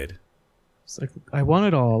just did. It's like, I want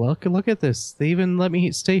it all. Look at this. They even let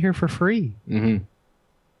me stay here for free. Mm-hmm.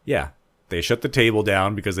 Yeah. They shut the table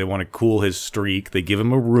down because they want to cool his streak. They give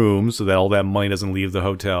him a room so that all that money doesn't leave the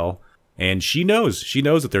hotel. And she knows. She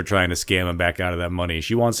knows that they're trying to scam him back out of that money.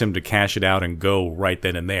 She wants him to cash it out and go right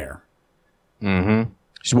then and there. Mm-hmm.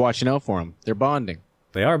 She's watching out for him. They're bonding.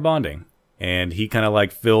 They are bonding. And he kind of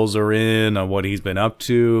like fills her in on what he's been up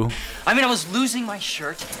to. I mean, I was losing my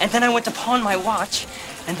shirt, and then I went to pawn my watch,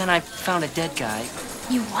 and then I found a dead guy.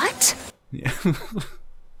 You what? Yeah.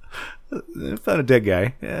 Found a dead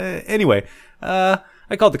guy. Anyway, I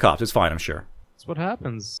called the cops. It's fine, I'm sure. That's what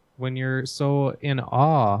happens when you're so in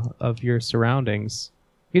awe of your surroundings.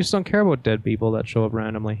 You just don't care about dead people that show up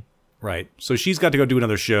randomly. Right. So she's got to go do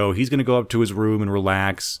another show. He's going to go up to his room and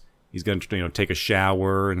relax. He's going to, take a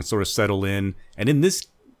shower and sort of settle in. And in this,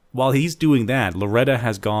 while he's doing that, Loretta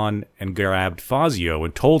has gone and grabbed Fazio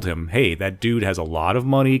and told him, hey, that dude has a lot of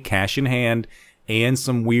money, cash in hand, and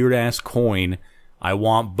some weird-ass coin. I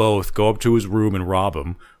want both. Go up to his room and rob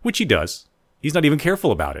him. Which he does. He's not even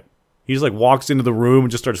careful about it. He just, walks into the room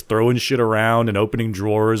and just starts throwing shit around and opening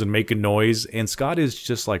drawers and making noise. And Scott is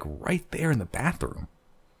just, right there in the bathroom.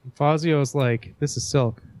 Fazio's like, this is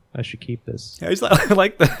silk. I should keep this. Yeah, he's like, I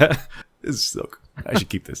like that. This is silk. I should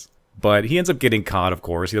keep this. But he ends up getting caught, of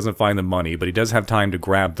course. He doesn't find the money, but he does have time to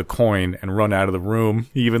grab the coin and run out of the room.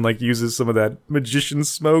 He even, uses some of that magician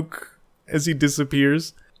smoke as he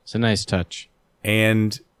disappears. It's a nice touch.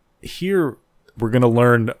 And here, we're going to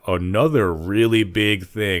learn another really big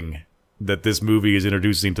thing that this movie is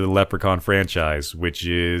introducing to the Leprechaun franchise, which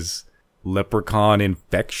is leprechaun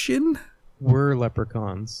infection? We're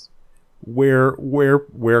leprechauns. We're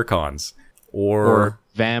cons. Or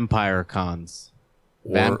vampire cons.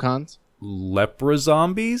 Vamcons? Lepra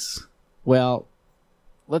zombies? Well,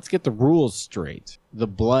 let's get the rules straight. The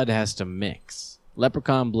blood has to mix.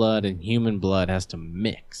 Leprechaun blood and human blood has to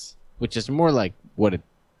mix, which is more like what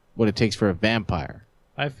it takes for a vampire.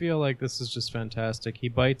 I feel like this is just fantastic. He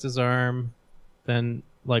bites his arm, then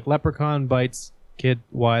Leprechaun bites Kid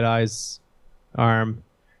Wide-Eye's arm.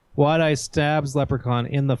 Wide-Eye stabs Leprechaun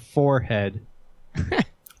in the forehead.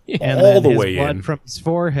 And all the his way blood in. from his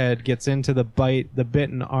forehead gets into the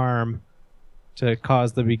bitten arm to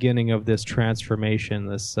cause the beginning of this transformation,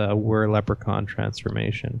 this We're Leprechaun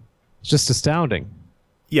transformation. It's just astounding.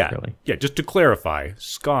 Yeah, really. Yeah. Just to clarify,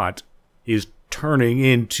 Scott is turning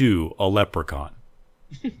into a leprechaun.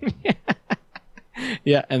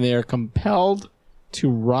 Yeah, and they are compelled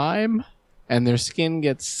to rhyme, and their skin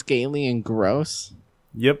gets scaly and gross.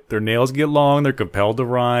 Yep, their nails get long. They're compelled to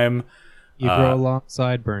rhyme. You grow long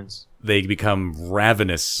sideburns. They become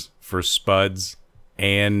ravenous for spuds,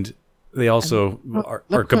 and they also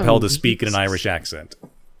are compelled to speak in an Irish accent.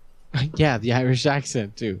 Yeah, the Irish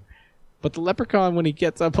accent, too. But the leprechaun, when he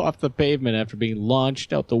gets up off the pavement after being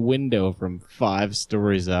launched out the window from 5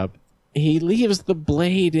 stories up, he leaves the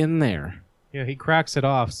blade in there. Yeah, he cracks it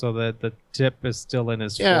off so that the tip is still in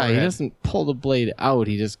his Yeah, forehead. he doesn't pull the blade out.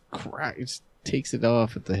 He just takes it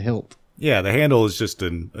off at the hilt. Yeah, the handle is just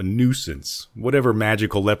a nuisance. Whatever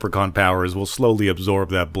magical leprechaun powers will slowly absorb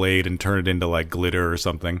that blade and turn it into glitter or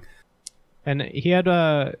something. And he had,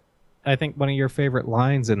 I think, one of your favorite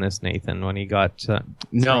lines in this, Nathan, when he got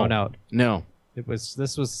thrown out. No.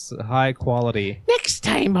 This was high quality. Next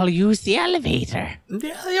time I'll use the elevator.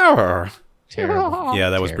 Yeah, terrible. Yeah,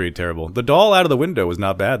 that was pretty terrible. The doll out of the window was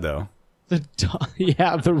not bad, though.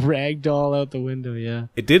 The rag doll out the window, yeah.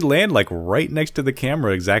 It did land like right next to the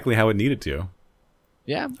camera, exactly how it needed to.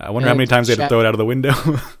 Yeah. I wonder how many times they had to throw it out of the window.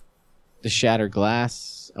 The shattered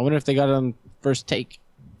glass. I wonder if they got it on first take.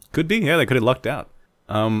 Could be, yeah, they could have lucked out.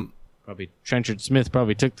 Probably Trenchard Smith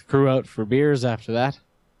probably took the crew out for beers after that.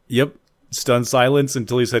 Yep. Stunned silence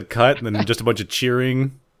until he said cut, and then just a bunch of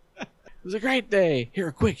cheering. It was a great day.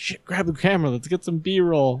 Here, quick, grab the camera. Let's get some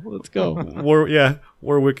B-roll. Let's go.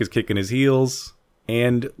 Warwick is kicking his heels.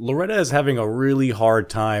 And Loretta is having a really hard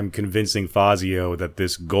time convincing Fazio that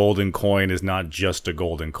this golden coin is not just a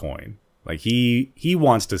golden coin. Like, he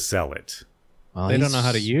wants to sell it. Well, they don't know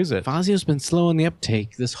how to use it. Fazio's been slow on the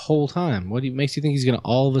uptake this whole time. What makes you think he's going to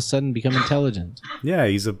all of a sudden become intelligent? Yeah,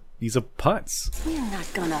 he's a putz. You're not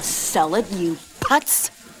gonna sell it, you putz.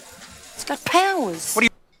 It's got powers.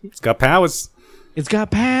 It's got powers. It's got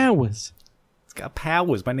powers. It's got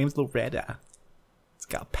powers. My name's Loretta. It's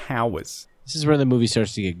got powers. This is where the movie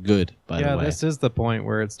starts to get good, by the way. Yeah, this is the point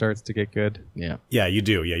where it starts to get good. Yeah. Yeah, you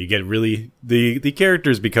do. Yeah, you get really... The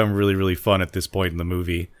characters become really, really fun at this point in the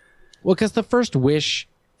movie. Well, because the first wish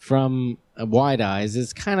from Wide Eyes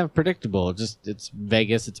is kind of predictable. It's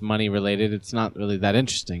Vegas, it's money related, it's not really that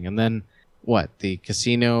interesting. And then, what? The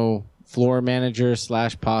casino floor manager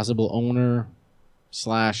 / possible owner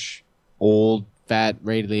 / old fat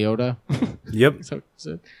Ray Liotta. Yep.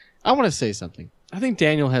 So, I want to say something. I think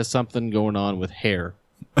Daniel has something going on with hair.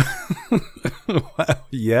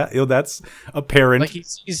 Yeah, that's apparent. Like he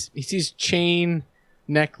sees chain,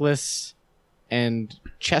 necklace, and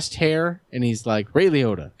chest hair, and he's like, Ray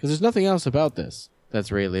Liotta, because there's nothing else about this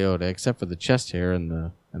that's Ray Liotta except for the chest hair and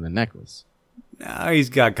the necklace. Nah, he's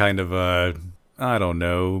got kind of a, I don't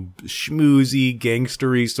know, schmoozy,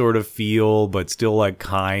 gangstery sort of feel, but still like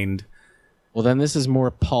kind. Well, then this is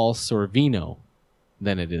more Paul Sorvino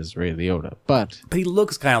than it is Ray Liotta, but he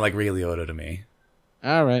looks kind of like Ray Liotta to me.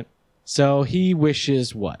 All right. So he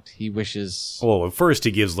wishes what? He wishes... Well, at first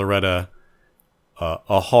he gives Loretta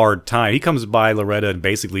a hard time. He comes by Loretta and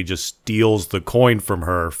basically just steals the coin from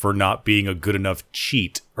her for not being a good enough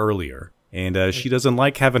cheat earlier. And she doesn't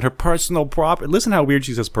like having her personal property. Listen how weird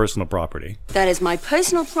she says personal property. That is my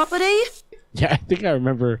personal property. Yeah, I think I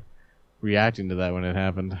remember reacting to that when it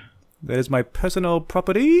happened. That is my personal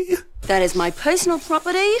property. That is my personal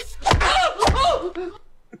property.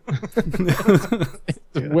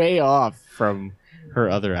 It's way off from her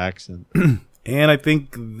other accent. And I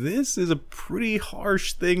think this is a pretty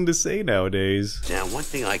harsh thing to say nowadays. Now, one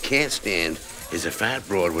thing I can't stand is a fat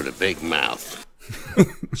broad with a big mouth.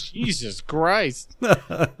 Jesus Christ.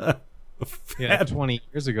 Yeah, 20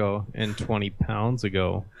 years ago and 20 pounds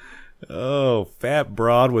ago. Oh, fat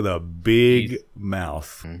broad with a big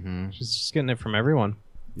mouth. Mm-hmm. She's just getting it from everyone.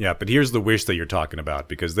 Yeah, but here's the wish that you're talking about,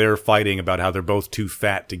 because they're fighting about how they're both too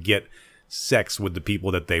fat to get sex with the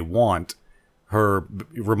people that they want. Her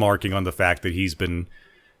remarking on the fact that he's been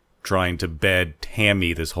trying to bed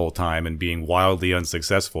Tammy this whole time and being wildly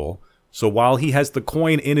unsuccessful. So while he has the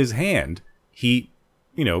coin in his hand, he,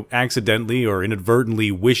 accidentally or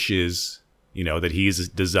inadvertently wishes, that he's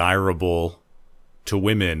desirable to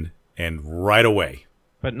women, and right away.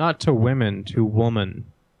 But not to women, to woman.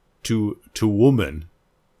 To woman.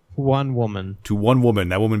 One woman. To one woman,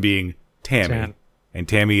 that woman being Tammy. And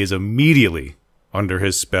Tammy is immediately under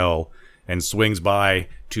his spell and swings by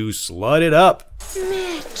to slut it up.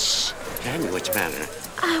 Mitch. Tammy, what's the matter?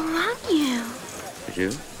 I want you.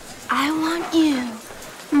 You? I want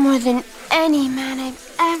you. More than any man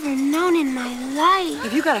I've ever known in my life.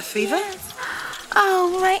 Have you got a fever?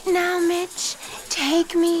 Oh, right now, Mitch.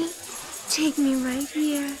 Take me. Take me right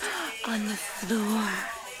here. On the floor.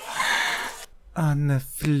 On the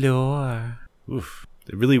floor. Oof.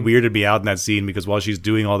 It really weirded me out in that scene because while she's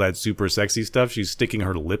doing all that super sexy stuff, she's sticking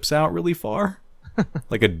her lips out really far.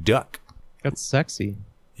 Like a duck. That's sexy.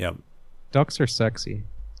 Yep. Ducks are sexy.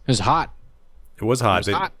 It was hot. It was hot.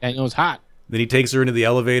 And it was hot. Then he takes her into the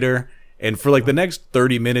elevator. And for like the next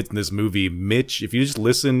 30 minutes in this movie, Mitch, if you just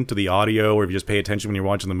listen to the audio or if you just pay attention when you're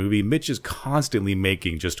watching the movie, Mitch is constantly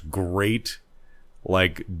making just great,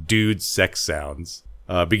 like, dude sex sounds.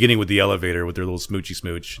 Beginning with the elevator with their little smoochy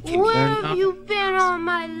smooch. Where have you been all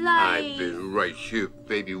my life? I've been right here,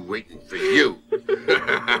 baby, waiting for you.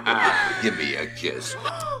 Give me a kiss.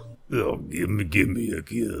 Oh, give me a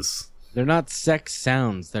kiss. They're not sex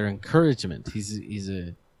sounds. They're encouragement. He's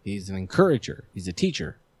an encourager. He's a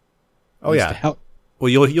teacher. Oh, yeah. Help. Well,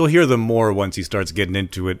 you'll hear them more once he starts getting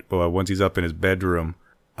into it. Once he's up in his bedroom.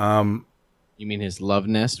 You mean his love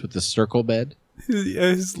nest with the circle bed?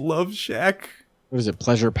 His love shack. What is it?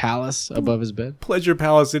 Pleasure Palace above his bed? Pleasure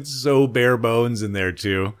Palace. It's so bare bones in there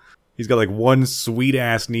too. He's got like one sweet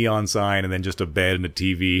ass neon sign and then just a bed and a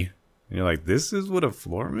TV. And you're like, this is what a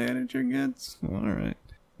floor manager gets? All right.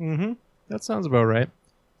 Mm-hmm. That sounds about right.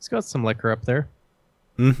 He's got some liquor up there.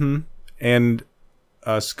 Mm-hmm. And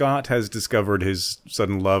Scott has discovered his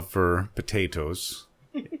sudden love for potatoes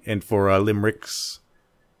and for limericks.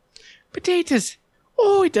 Potatoes.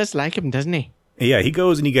 Oh, he does like him, doesn't he? Yeah, he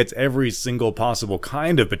goes and he gets every single possible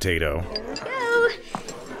kind of potato. Go.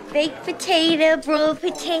 Baked potato, broiled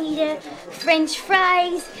potato, French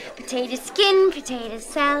fries, potato skin, potato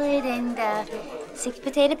salad, and 6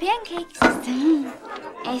 potato pancakes.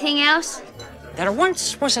 Anything else? There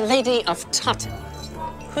once was a lady of Totten,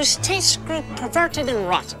 whose tastes grew perverted and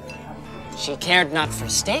rotten. She cared not for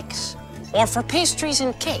steaks or for pastries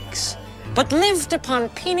and cakes, but lived upon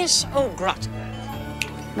penis au gratin.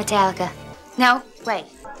 Metallica. No, wait.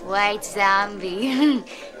 White Zombie.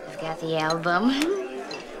 I've got the album.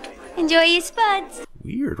 Enjoy your spuds.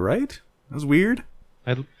 Weird, right? That was weird.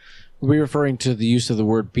 Were we referring to the use of the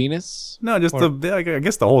word penis? No, just I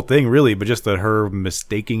guess the whole thing, really, but just that her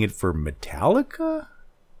mistaking it for Metallica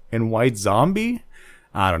and White Zombie?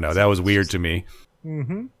 I don't know. That was weird to me.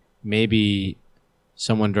 Mm-hmm. Maybe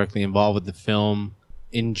someone directly involved with the film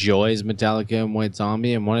enjoys Metallica and White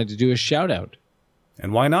Zombie and wanted to do a shout-out.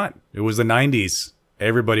 And why not? It was the 90s.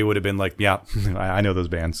 Everybody would have been like, yeah, I know those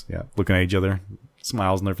bands. Yeah, looking at each other,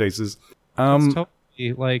 smiles on their faces. It's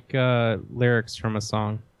totally like lyrics from a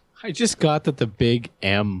song. I just got that the big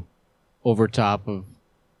M over top of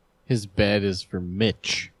his bed is for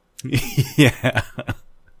Mitch. Yeah.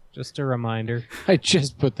 Just a reminder. I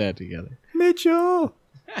just put that together. Mitchell!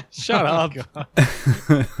 Shut up.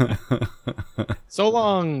 So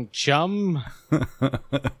long, chum.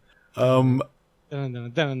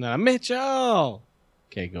 Mitchell!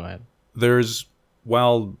 Okay, go ahead.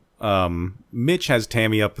 While Mitch has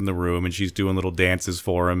Tammy up in the room and she's doing little dances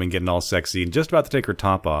for him and getting all sexy and just about to take her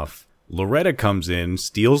top off, Loretta comes in,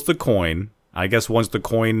 steals the coin. I guess once the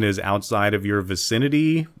coin is outside of your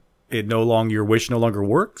vicinity, your wish no longer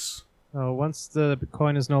works? Oh, once the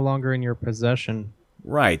coin is no longer in your possession.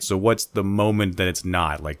 Right, so what's the moment that it's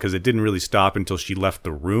not? Like, because it didn't really stop until she left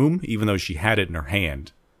the room, even though she had it in her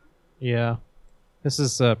hand. Yeah. This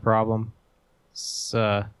is a problem.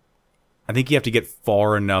 I think you have to get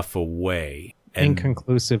far enough away.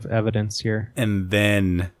 Inconclusive evidence here. And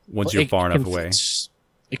then, once you're far enough away...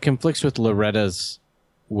 It conflicts with Loretta's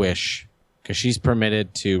wish, because she's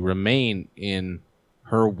permitted to remain in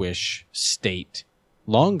her wish state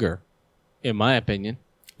longer, in my opinion.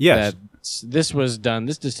 Yes. This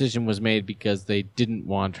decision was made because they didn't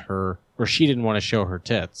want her, or she didn't want to show her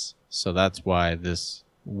tits. So that's why this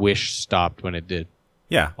wish stopped when it did.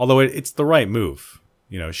 Yeah, although it's the right move.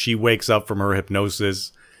 You know, she wakes up from her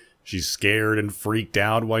hypnosis. She's scared and freaked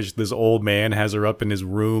out while this old man has her up in his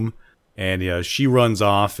room. And she runs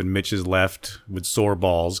off, and Mitch is left with sore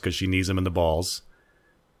balls because she needs him in the balls.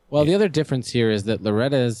 Well, the other difference here is that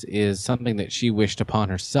Loretta's is something that she wished upon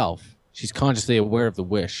herself. She's consciously aware of the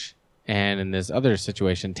wish. And in this other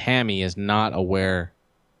situation, Tammy is not aware.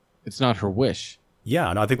 It's not her wish.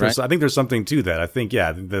 Yeah, no, I think there's something to that. I think,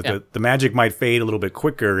 the magic might fade a little bit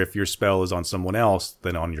quicker if your spell is on someone else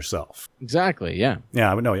than on yourself. Exactly, yeah.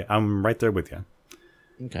 Yeah, but no, I'm right there with you.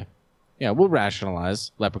 Okay. Yeah, we'll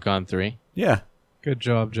rationalize Leprechaun 3. Yeah. Good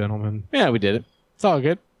job, gentlemen. Yeah, we did it. It's all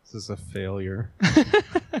good. This is a failure.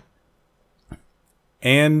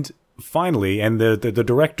 And finally, and the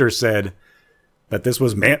director said that this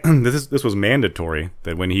was this was mandatory,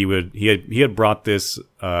 that when he had brought this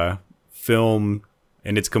film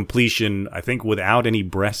and its completion, I think, without any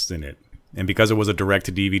breasts in it. And because it was a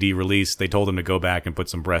direct-to-DVD release, they told him to go back and put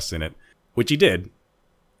some breasts in it, which he did.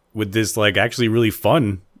 With this, actually really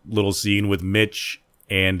fun little scene with Mitch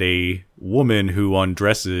and a woman who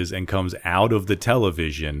undresses and comes out of the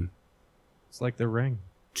television. It's like The Ring.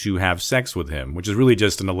 To have sex with him, which is really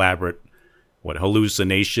just an elaborate,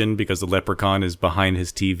 hallucination, because the leprechaun is behind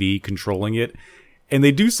his TV controlling it. And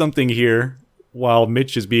they do something here while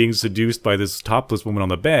Mitch is being seduced by this topless woman on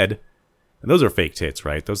the bed. And those are fake tits,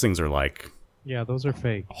 right? Those things are Yeah, those are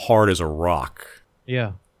fake. Hard as a rock.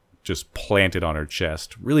 Yeah. Just planted on her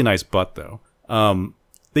chest. Really nice butt, though.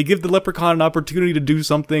 They give the leprechaun an opportunity to do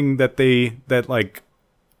something that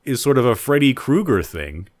is sort of a Freddy Krueger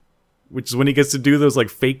thing, which is when he gets to do those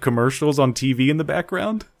fake commercials on TV in the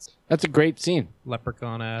background. That's a great scene.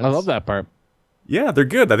 Leprechaun ads. I love that part. Yeah, they're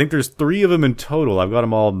good. I think there's 3 of them in total. I've got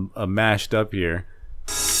them all mashed up here.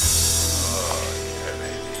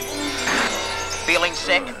 Feeling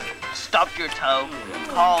sick? Stub your toe?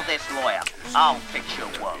 Call this lawyer. I'll fix your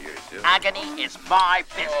woe. Agony is my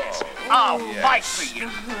business. I'll fight for you.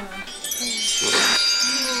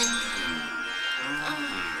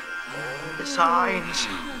 signs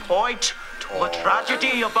point to a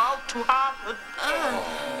tragedy about to happen.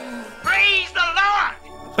 Praise the Lord!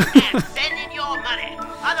 And send in your money.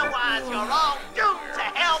 Otherwise, you're all doomed to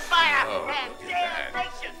hellfire and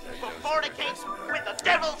damnation for fornicating with the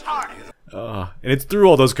devil's heart. And it's through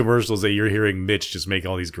all those commercials that you're hearing Mitch just make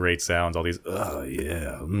all these great sounds, all these, oh,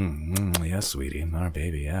 yeah, yeah, sweetie, our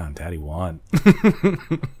baby, yeah, daddy want.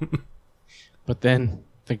 But then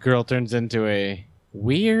the girl turns into a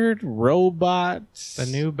weird robot. The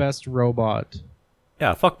new best robot.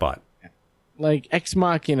 Yeah, fuckbot. Like Ex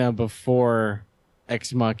Machina before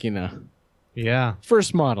Ex Machina. Yeah.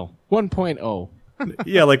 First model, 1.0.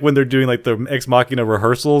 Yeah, like when they're doing like the Ex Machina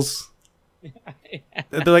rehearsals.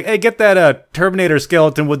 They're like, hey, get that Terminator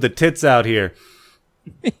skeleton with the tits out here.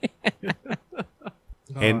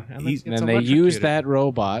 and then they use that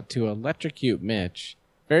robot to electrocute Mitch.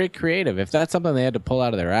 Very creative. If that's something they had to pull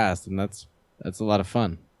out of their ass, then that's a lot of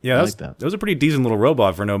fun. Yeah, that was a pretty decent little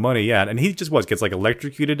robot for no money. Yeah, and he just gets like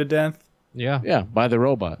electrocuted to death. Yeah, by the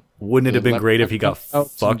robot. Wouldn't it have been great if he got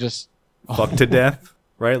fucked to death?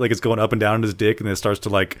 Right, like it's going up and down in his dick, and then it starts to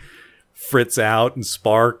like fritz out and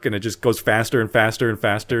spark, and it just goes faster and faster and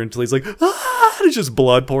faster until he's like, ah! It's just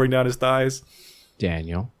blood pouring down his thighs.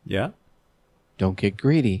 Daniel, yeah, don't get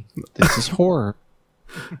greedy. This is horror.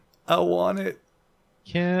 I want it.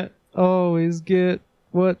 Can't always get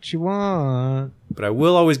what you want, but I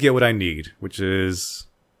will always get what I need, which is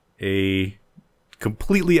a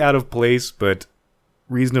completely out of place but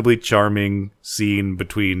reasonably charming scene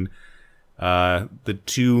between the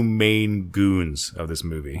two main goons of this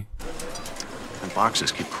movie. The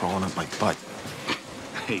boxes keep crawling up my butt.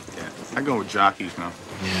 I hate that. I go with jockeys now.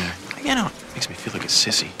 Yeah. You know, it makes me feel like a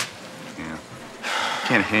sissy. Yeah.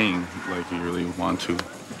 Can't hang like you really want to,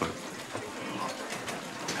 but...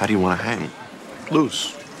 How do you want to hang?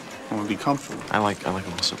 Loose. I want to be comfortable. I like a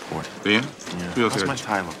little support. Do you? Yeah. Feels How's good. my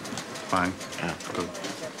tie look? Fine. Yeah. Good.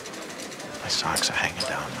 My socks are hanging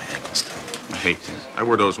down my ankles, too. I hate that. I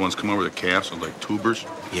wear those ones come over the calves with like tubers.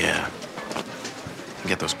 Yeah. I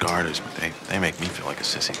get those garters, but they make me feel like a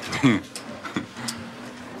sissy, too. Who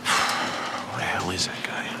the hell is that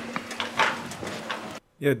guy?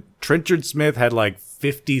 Yeah, Trenchard Smith had like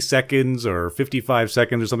 50 seconds or 55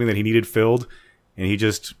 seconds or something that he needed filled, and he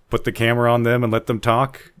just put the camera on them and let them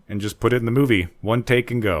talk and just put it in the movie. One take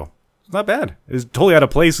and go. It's not bad. It's totally out of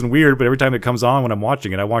place and weird, but every time it comes on when I'm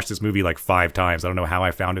watching it, I watched this movie like 5 times. I don't know how I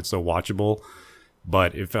found it so watchable,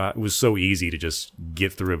 but it was so easy to just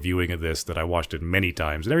get through a viewing of this that I watched it many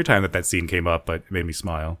times. And every time that scene came up, it made me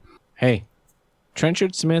smile. Hey,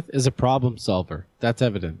 Trenchard Smith is a problem solver. That's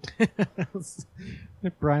evident. The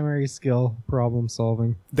primary skill, problem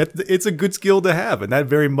solving. It's a good skill to have, and that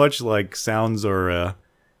very much like sounds or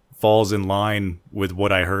falls in line with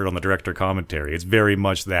what I heard on the director commentary. It's very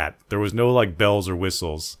much that. There was no like bells or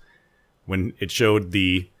whistles when it showed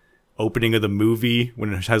the opening of the movie,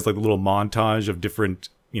 when it has like a little montage of different,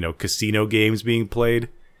 casino games being played.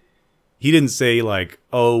 He didn't say like,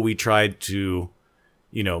 oh, we tried to,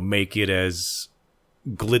 make it as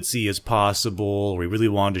glitzy as possible. We really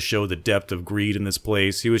wanted to show the depth of greed in this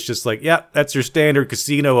place. He was just like, yeah, that's your standard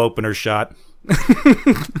casino opener shot.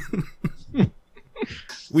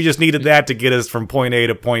 We just needed that to get us from point A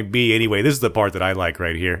to point B. Anyway, this is the part that I like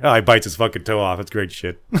right here. Oh, he bites his fucking toe off. It's great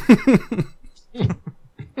shit.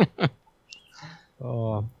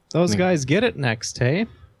 Oh, those guys get it next, hey?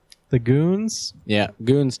 The goons? Yeah,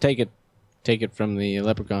 goons take it from the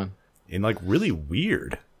leprechaun. And like really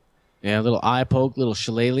weird. Yeah, a little eye poke, little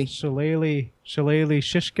shillelagh. Shillelagh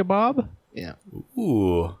shish kebab? Yeah.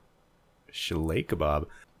 Ooh. Shillelagh kebab.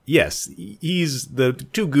 Yes, the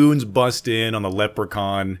two goons bust in on the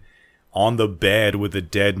leprechaun on the bed with a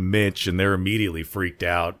dead Mitch, and they're immediately freaked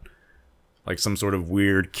out. Like some sort of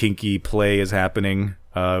weird, kinky play is happening.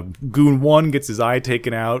 Goon 1 gets his eye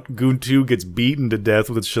taken out. Goon 2 gets beaten to death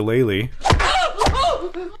with its shillelagh.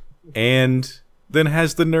 And then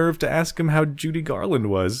has the nerve to ask him how Judy Garland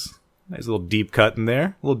was. Nice little deep cut in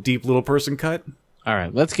there. A little deep little person cut. All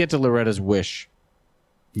right, let's get to Loretta's wish.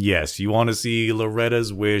 Yes, you want to see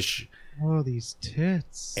Loretta's wish. Oh, these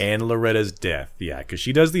tits. And Loretta's death. Yeah, because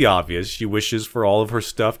she does the obvious. She wishes for all of her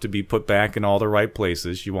stuff to be put back in all the right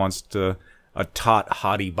places. She wants a taut,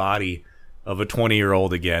 hottie body of a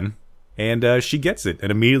 20-year-old again. And she gets it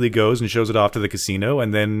and immediately goes and shows it off to the casino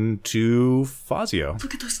and then to Fazio.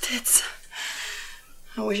 Look at those tits.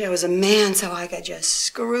 I wish I was a man so I could just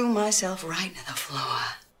screw myself right into the floor.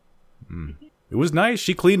 It was nice.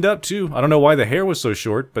 She cleaned up, too. I don't know why the hair was so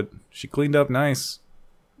short, but she cleaned up nice.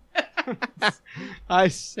 I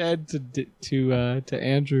said to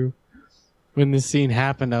Andrew, When this scene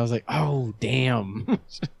happened, I was like, "Oh, damn,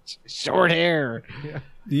 short hair."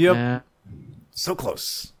 Yep. So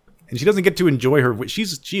close. And she doesn't get to enjoy her.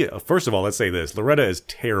 First of all, let's say this: Loretta is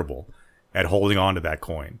terrible at holding on to that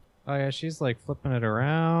coin. Oh yeah, she's like flipping it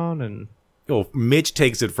around and. Oh, Mitch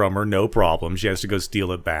takes it from her, no problem. She has to go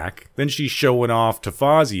steal it back. Then she's showing off to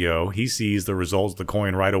Fazio. He sees the results of the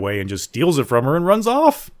coin right away and just steals it from her and runs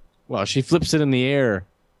off. Well, she flips it in the air,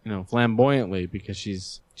 flamboyantly because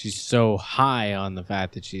she's so high on the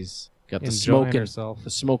fact that she's got the Enjoying smoking herself. the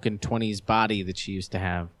smoking 20s body that she used to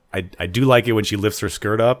have. I do like it when she lifts her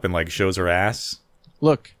skirt up and like shows her ass.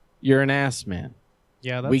 Look, you're an ass man.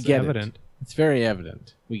 Yeah, that's we get evident. It's very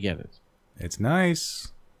evident. We get it. It's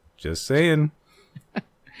nice. Just saying.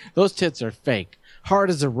 Those tits are fake,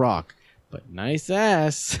 hard as a rock, but nice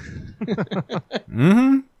ass.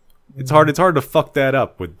 Mm-hmm. It's hard to fuck that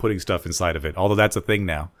up with putting stuff inside of it, although that's a thing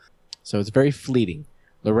now. So it's very fleeting.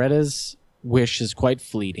 Loretta's wish is quite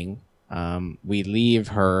fleeting. We leave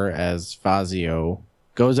her as Fazio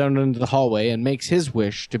goes out into the hallway and makes his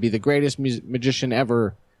wish to be the greatest magician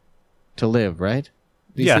ever to live, right?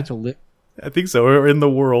 Did you say to live? I think so, or in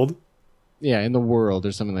the world. Yeah, in the world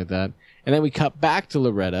or something like that. And then we cut back to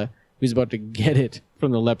Loretta, who's about to get it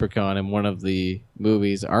from the leprechaun in one of the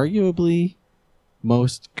movie's arguably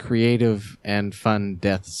most creative and fun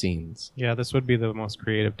death scenes. Yeah, this would be the most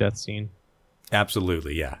creative death scene.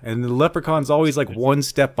 Absolutely, yeah. And the leprechaun's always like one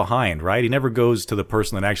step behind, right? He never goes to the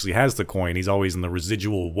person that actually has the coin. He's always in the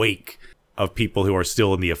residual wake of people who are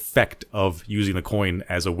still in the effect of using the coin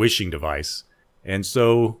as a wishing device. And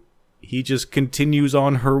so he just continues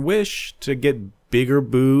on her wish to get bigger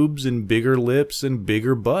boobs and bigger lips and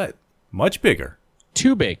bigger butt. Much bigger.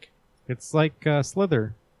 Too big. It's like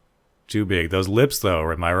Slither. Too big. Those lips,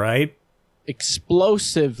 though, am I right?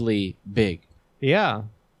 Explosively big. Yeah.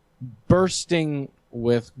 Bursting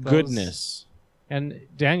with goodness. And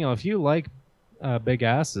Daniel, if you like big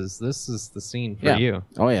asses, this is the scene for you.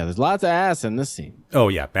 Oh, yeah. There's lots of ass in this scene. Oh,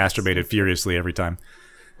 yeah. Masturbated furiously every time.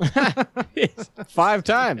 5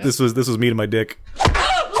 times. This was me to my dick.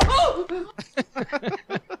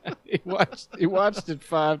 He watched it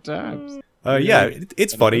 5 times. Yeah,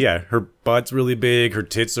 it's funny, yeah. Her butt's really big, her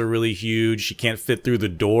tits are really huge, she can't fit through the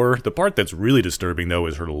door. The part that's really disturbing, though,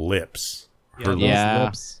 is her lips. Her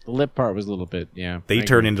lips. The lip part was a little bit, They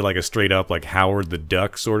turn into like a straight up like Howard the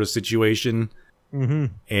Duck sort of situation. Mm-hmm.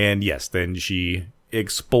 And yes, then she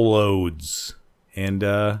explodes. And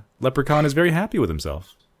Leprechaun is very happy with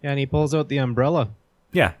himself. Yeah, and he pulls out the umbrella.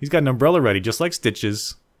 Yeah, he's got an umbrella ready, just like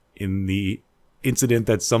Stitches, in the incident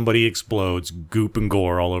that somebody explodes, goop and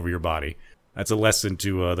gore all over your body. That's a lesson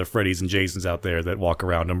to the Freddys and Jasons out there that walk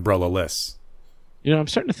around umbrella-less. I'm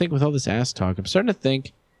starting to think with all this ass talk, I'm starting to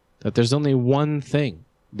think that there's only one thing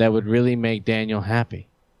that would really make Daniel happy.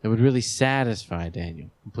 That would really satisfy Daniel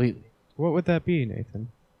completely. What would that be, Nathan?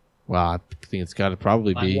 Well, I think it's got to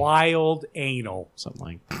probably be wild anal. Something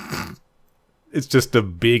like It's just a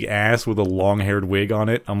big ass with a long-haired wig on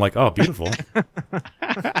it. I'm like, oh, beautiful.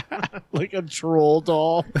 like a troll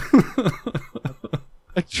doll.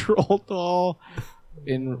 A troll doll.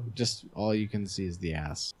 In just all you can see is the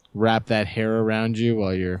ass. Wrap that hair around you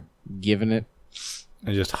while you're giving it.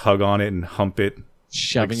 And just hug on it and hump it.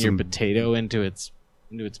 Shoving your potato into its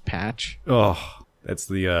patch. Oh, that's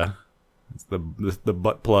the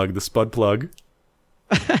butt plug, the spud plug.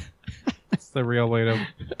 That's the real way to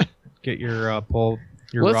get your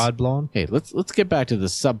rod blown. Hey, let's get back to the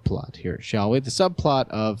subplot here, shall we? The subplot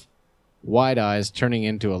of Wide Eyes turning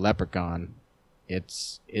into a leprechaun.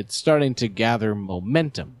 It's starting to gather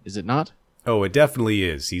momentum, is it not? Oh, it definitely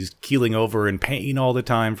is. He's keeling over in pain all the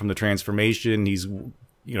time from the transformation. He's,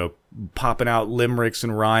 popping out limericks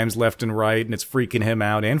and rhymes left and right, and it's freaking him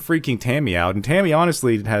out and freaking Tammy out. And Tammy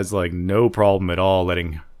honestly has, no problem at all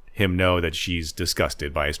letting him know that she's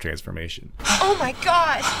disgusted by his transformation. Oh my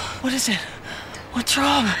god! What is it? What's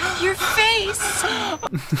wrong? Your face!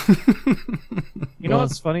 You know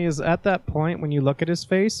what's funny is at that point when you look at his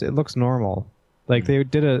face, it looks normal. Like they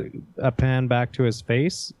did a pan back to his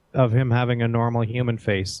face of him having a normal human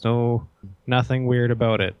face. Nothing weird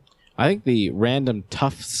about it. I think the random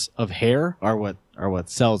tufts of hair are what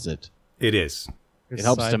sells it. It is. It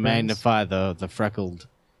helps to magnify the freckled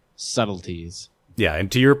subtleties. Yeah,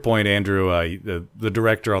 and to your point, Andrew, the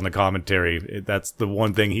director on the commentary, that's the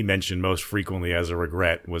one thing he mentioned most frequently as a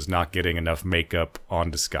regret was not getting enough makeup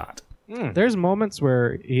onto Scott. There's moments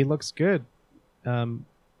where he looks good,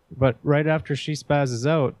 but right after she spazzes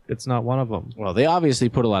out, it's not one of them. Well, they obviously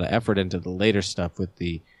put a lot of effort into the later stuff with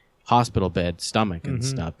the hospital bed stomach and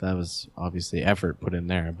stuff. That was obviously effort put in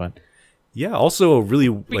there, but Yeah, also a really,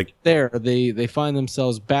 like... There, they find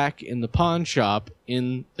themselves back in the pawn shop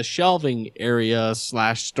in the shelving area /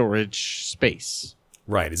 storage space.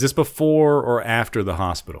 Right. Is this before or after the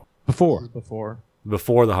hospital? Before.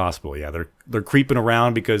 Before the hospital, yeah. They're creeping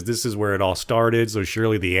around because this is where it all started, so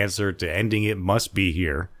surely the answer to ending it must be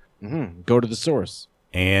here. Mm-hmm. Go to the source.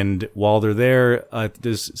 And while they're there,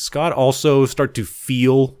 does Scott also start to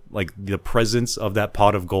feel like the presence of that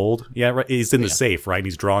pot of gold? Yeah, right. He's in the safe, right?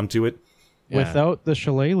 He's drawn to it. Yeah. Without the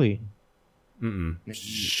shillelagh.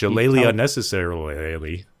 Shillelagh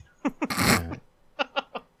unnecessarily.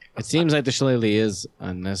 It seems like the shillelagh is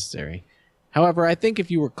unnecessary. However, I think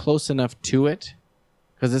if you were close enough to it,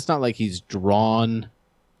 because it's not like he's drawn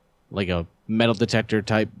like a metal detector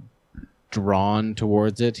type drawn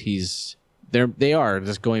towards it. They are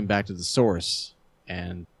just going back to the source.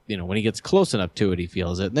 And, when he gets close enough to it, he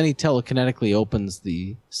feels it. And then he telekinetically opens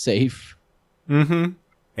the safe. Mm-hmm.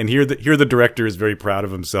 And here the director is very proud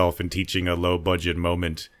of himself in teaching a low-budget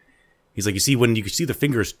moment. He's like, when you see the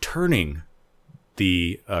fingers turning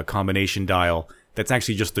the combination dial, that's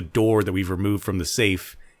actually just the door that we've removed from the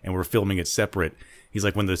safe, and we're filming it separate. He's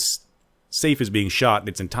like, when the safe is being shot in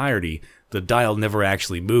its entirety, the dial never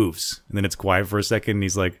actually moves. And then it's quiet for a second, and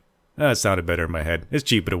he's like, it sounded better in my head. It's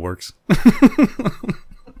cheap, but it works.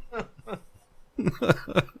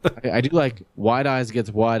 I do like Wide Eyes gets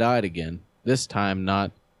wide-eyed again. This time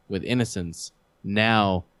not with innocence.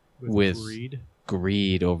 Now with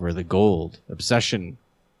greed over the gold. Obsession.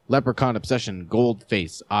 Leprechaun obsession. Gold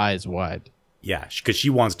face. Eyes wide. Yeah, because she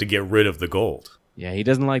wants to get rid of the gold. Yeah, he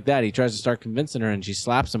doesn't like that. He tries to start convincing her, and she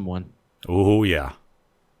slaps him one. Oh, yeah.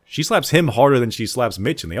 She slaps him harder than she slaps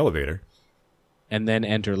Mitch in the elevator. And then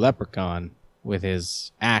enter Leprechaun with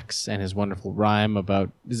his axe and his wonderful rhyme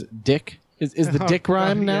about... Is it Dick? Is the Dick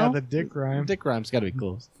rhyme now? Yeah, the Dick rhyme. Dick rhyme's got to be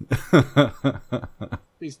close.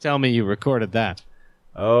 Please tell me you recorded that.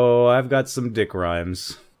 Oh, I've got some Dick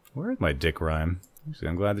rhymes. Where is my Dick rhyme? Actually,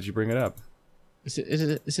 I'm glad that you bring it up. Is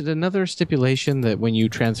it another stipulation that when you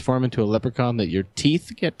transform into a leprechaun that your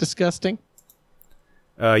teeth get disgusting?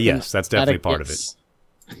 Yes, that's definitely part of it.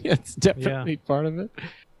 Yeah, it's definitely part of it.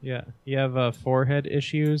 Yeah, you have forehead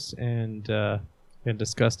issues and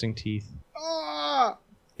disgusting teeth.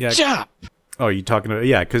 Yeah. Chop! Oh, you talking about...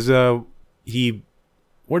 Yeah, because he...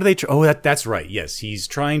 What are they... that's right. Yes, he's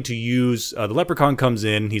trying to use... the leprechaun comes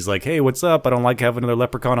in. He's like, hey, what's up? I don't like having another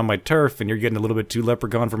leprechaun on my turf, and you're getting a little bit too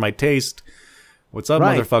leprechaun for my taste. What's up,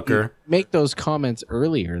 motherfucker? You make those comments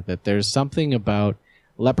earlier that there's something about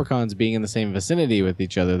leprechauns being in the same vicinity with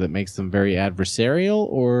each other that makes them very adversarial,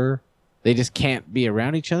 or they just can't be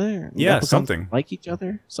around each other? Yeah, Leprechauns something. Like each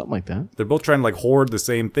other? Something like that. They're both trying to hoard the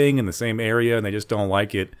same thing in the same area, and they just don't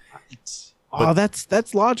like it.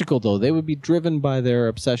 That's logical, though. They would be driven by their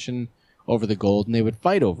obsession over the gold, and they would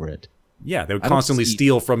fight over it. Yeah, they would constantly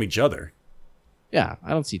steal from each other. Yeah, I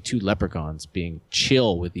don't see two leprechauns being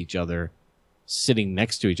chill with each other, sitting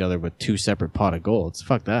next to each other with two separate pot of golds.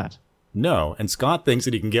 Fuck that. No, and Scott thinks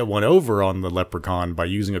that he can get one over on the leprechaun by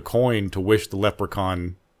using a coin to wish the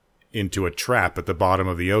leprechaun into a trap at the bottom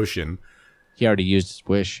of the ocean. He already used his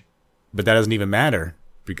wish. But that doesn't even matter,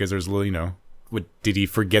 because there's, did he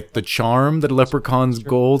forget the charm that a leprechaun's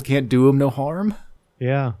gold can't do him no harm?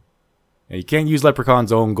 Yeah. You can't use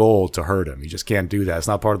leprechaun's own gold to hurt him. You just can't do that. It's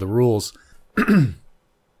not part of the rules.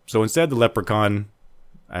 So instead, the leprechaun...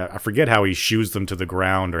 I forget how he shoos them to the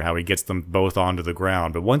ground or how he gets them both onto the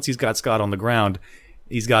ground. But once he's got Scott on the ground,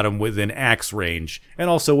 he's got him within axe range and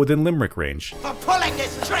also within limerick range. For pulling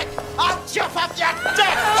this trick, I'll chop up your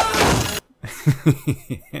dick!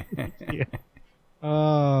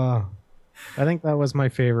 I think that was my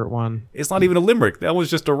favorite one. It's not even a limerick. That was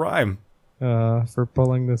just a rhyme. For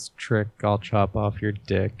pulling this trick, I'll chop off your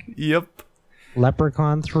dick. Yep.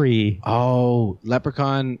 Leprechaun 3. Oh,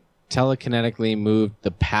 Leprechaun telekinetically moved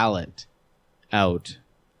the pallet out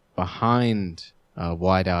behind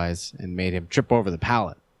Wide Eyes and made him trip over the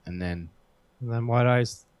pallet. And then Wide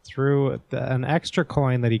Eyes threw an extra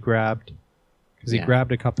coin that he grabbed. Because he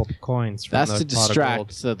grabbed a couple of coins from that's the to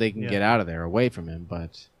distract so that they can get out of there, away from him.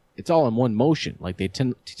 But it's all in one motion. Like they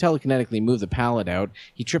telekinetically move the pallet out.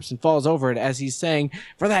 He trips and falls over it as he's saying,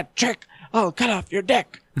 "For that trick, I'll cut off your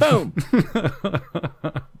dick." Boom.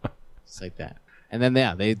 It's like that. And then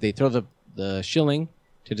they throw the shilling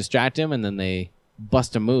to distract him, and then they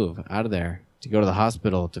bust a move out of there to go to the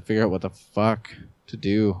hospital to figure out what the fuck to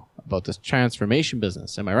do about this transformation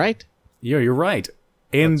business. Am I right? Yeah, you're right.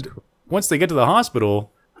 And once they get to the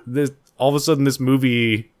hospital, all of a sudden this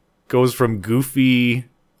movie goes from goofy,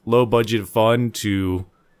 low-budget fun to,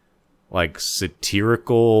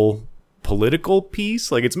 satirical, political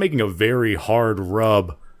piece. It's making a very hard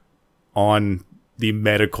rub on the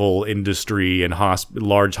medical industry and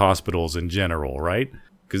large hospitals in general, right?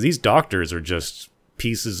 Because these doctors are just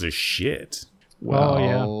pieces of shit.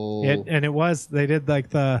 Oh yeah, they did like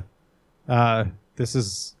the this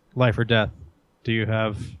is life or death. Do you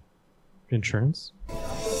have insurance?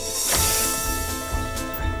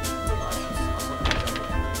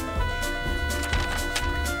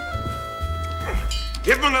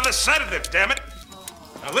 Give him another sedative, damn it!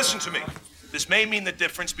 Now listen to me. This may mean the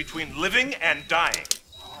difference between living and dying.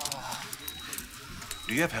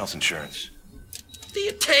 Do you have health insurance? Do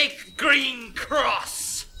you take Green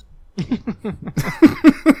Cross?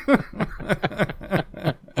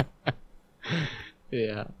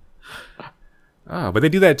 Yeah. But they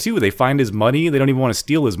do that too. They find his money. They don't even want to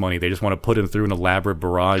steal his money. They just want to put him through an elaborate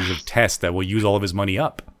barrage of tests that will use all of his money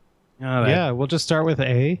up. Yeah, we'll just start with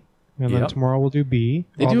A, and then tomorrow we'll do B.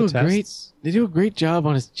 They do a great job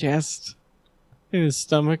on his chest, and his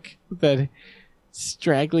stomach. That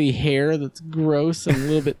straggly hair that's gross and a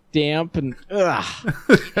little bit damp and ugh.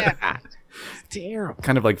 Yeah. It's terrible.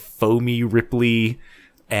 Kind of like foamy, ripply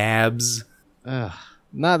abs. Ugh.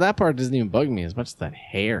 No, that part doesn't even bug me as much as that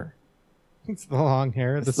hair. It's the long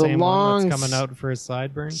hair, It's the the same long one that's coming out for his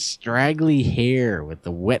sideburns. Straggly hair with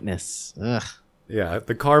the wetness. Ugh. Yeah,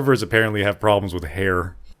 the Carvers apparently have problems with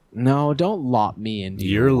hair. No, don't lop me in.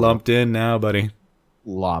 You're lumped in now, buddy.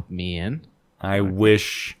 Lop me in. I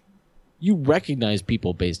wish you recognize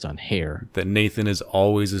people based on hair. That Nathan is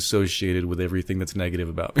always associated with everything that's negative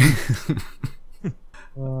about me.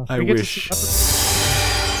 I wish.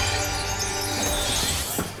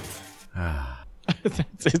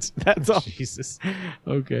 That's all. Jesus.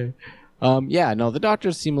 Okay. Yeah, no, the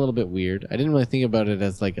doctors seem a little bit weird. I didn't really think about it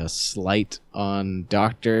as like a slight on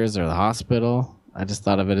doctors or the hospital. I just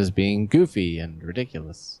thought of it as being goofy and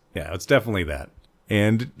ridiculous. Yeah, it's definitely that.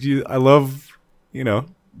 And I love,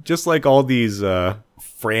 just like all these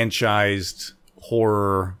franchised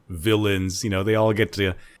horror villains, they all get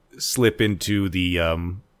to slip into the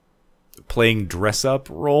playing dress-up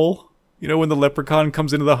role. When the leprechaun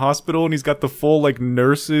comes into the hospital and he's got the full,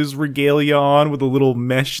 nurse's regalia on with a little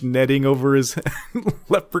mesh netting over his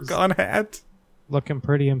leprechaun hat. Looking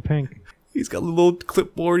pretty in pink. He's got a little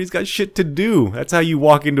clipboard. He's got shit to do. That's how you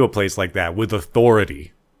walk into a place like that, with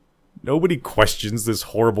authority. Nobody questions this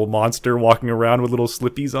horrible monster walking around with little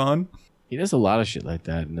slippies on. He does a lot of shit like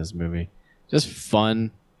that in this movie. Just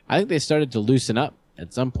fun. I think they started to loosen up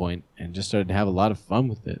at some point and just started to have a lot of fun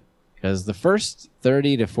with it. Because the first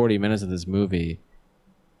 30 to 40 minutes of this movie,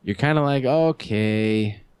 you're kind of like,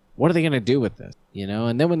 okay, what are they going to do with this?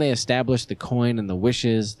 And then when they establish the coin and the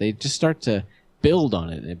wishes, they just start to build on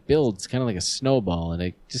it. It builds kind of like a snowball, and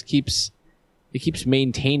it just keeps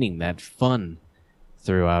maintaining that fun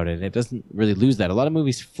throughout it. It doesn't really lose that. A lot of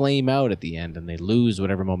movies flame out at the end, and they lose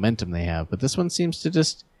whatever momentum they have. But this one seems to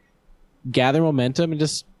just gather momentum and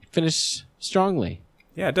just finish strongly.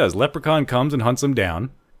 Yeah, it does. Leprechaun comes and hunts him down.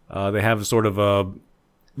 They have sort of a,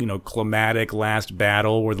 climatic last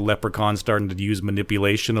battle where the leprechaun's starting to use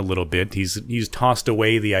manipulation a little bit. He's tossed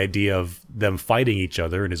away the idea of them fighting each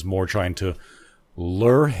other and is more trying to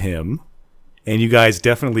lure him. And you guys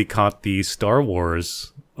definitely caught the Star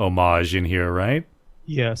Wars homage in here, right?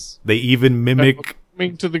 Yes. They even mimic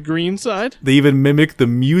to the green side. They even mimic the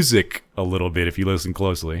music a little bit if you listen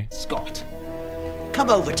closely. Scott, come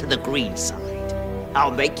over to the green side.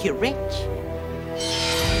 I'll make you rich.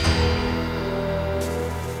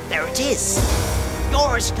 There it is.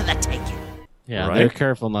 Yours for the taking. Yeah, Right? they're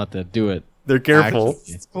careful not to do it. They're careful.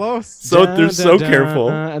 Actually. It's close. They're so careful.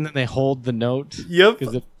 And then they hold the note. Yep.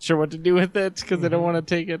 Because they're not sure what to do with it, because they don't want to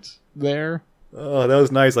take it there. Oh, that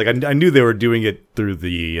was nice. I knew they were doing it through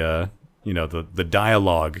the the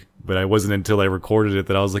dialogue, but I wasn't until I recorded it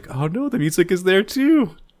that I was like, oh no, the music is there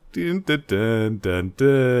too. Dun, dun, dun, dun,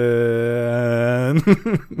 dun.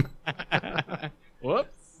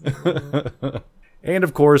 Whoops. And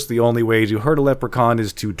of course, the only way to hurt a leprechaun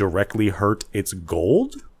is to directly hurt its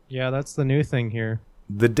gold. Yeah, that's the new thing here.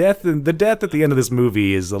 The death at the end of this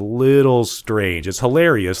movie is a little strange. It's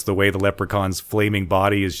hilarious the way the leprechaun's flaming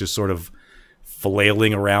body is just sort of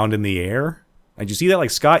flailing around in the air. And you see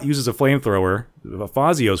that Scott uses a flamethrower,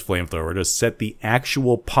 Fazio's flamethrower, to set the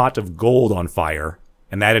actual pot of gold on fire.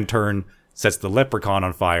 And that in turn sets the leprechaun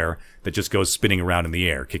on fire that just goes spinning around in the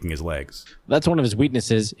air, kicking his legs. That's one of his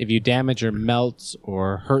weaknesses. If you damage or melt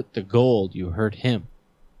or hurt the gold, you hurt him.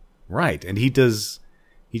 Right, and he just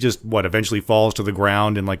eventually falls to the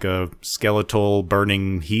ground in a skeletal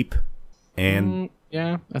burning heap. And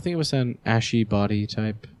yeah, I think it was an ashy body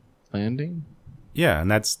type landing. Yeah, and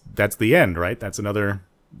that's the end, right? That's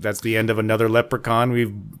the end of another leprechaun.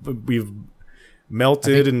 We've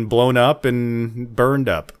melted and blown up and burned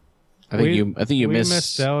up. I think you we missed,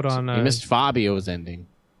 missed out on, you missed Fabio's ending.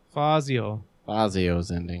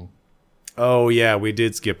 Fazio's ending. Oh yeah, we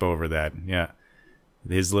did skip over that. Yeah,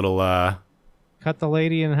 his little cut the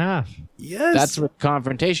lady in half. Yes, that's where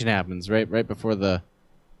confrontation happens. Right before the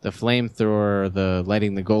flamethrower, the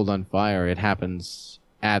lighting the gold on fire. It happens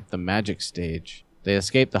at the magic stage. They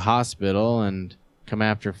escape the hospital and come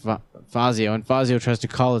after Fazio, and Fazio tries to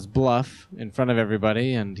call his bluff in front of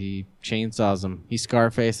everybody, and he chainsaws him. He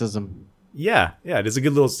Scarfaces him. Yeah, it is a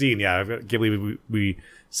good little scene. Yeah, I can't believe we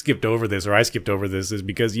skipped over this, or I skipped over this, is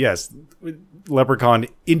because, yes, Leprechaun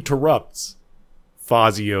interrupts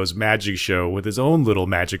Fazio's magic show with his own little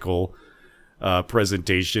magical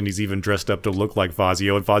presentation. He's even dressed up to look like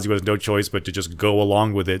Fazio, and Fazio has no choice but to just go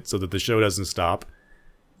along with it so that the show doesn't stop.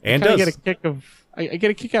 And I get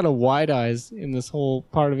a kick out of Wide Eyes in this whole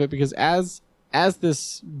part of it, because as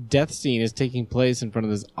this death scene is taking place in front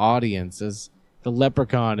of this audience, as the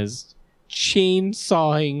Leprechaun is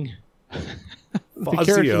chainsawing the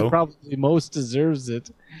character that probably most deserves it.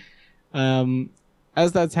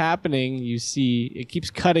 As that's happening, you see it keeps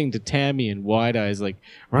cutting to Tammy and Wide Eyes like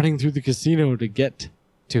running through the casino to get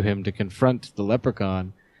to him to confront the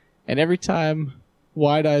Leprechaun. And every time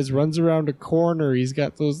Wide Eyes runs around a corner, he's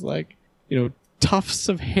got those tufts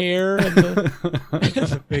of hair and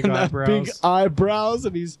the big eyebrows,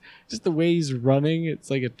 and he's just the way he's running. It's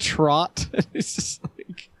like a trot. It's just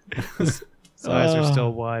like his eyes are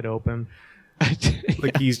still wide open.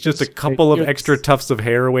 Like he's just a couple of extra tufts of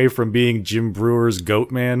hair away from being Jim Brewer's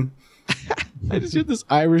Goat Man. I just hear this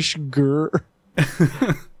Irish grr.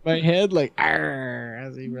 My head like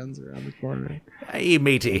as he runs around the corner. Hey,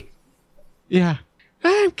 matey. Yeah,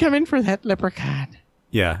 I'm coming for that leprechaun.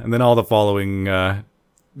 Yeah, and then all the following,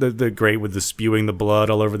 the great with the spewing the blood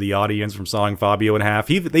all over the audience from sawing Fabio in half.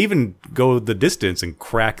 They even go the distance and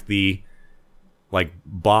crack the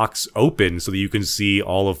box open so that you can see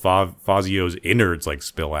all of Fazio's innards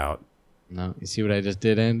spill out. No, you see what I just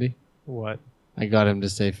did, Andy? What? I got him to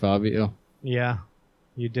say Fabio. Yeah,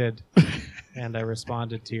 you did. And I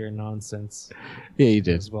responded to your nonsense. Yeah, you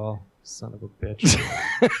did as well. Son of a bitch.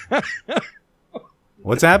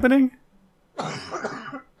 What's happening?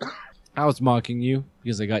 I was mocking you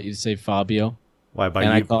because I got you to say Fabio. Why? By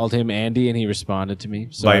and you? I called him Andy, and he responded to me.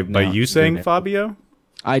 So by you saying Fabio?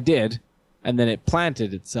 I did, and then it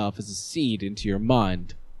planted itself as a seed into your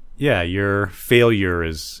mind. Yeah, your failure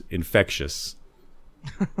is infectious.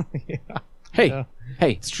 Yeah. Hey, Yeah.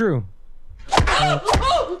 Hey, it's true.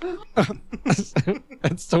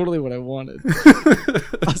 That's totally what I wanted. I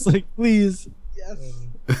was like, please, yes.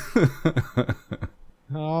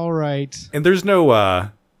 All right. And there's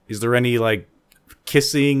no, is there any,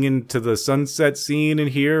 kissing into the sunset scene in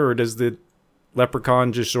here, or does the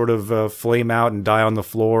leprechaun just sort of flame out and die on the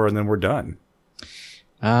floor and then we're done?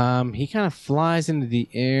 He kind of flies into the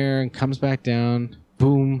air and comes back down.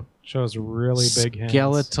 Boom. Shows really big hands.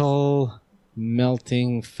 Skeletal,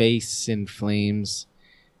 melting face in flames.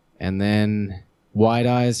 And then Wide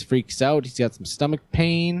Eyes freaks out. He's got some stomach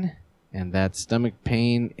pain. And that stomach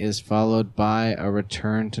pain is followed by a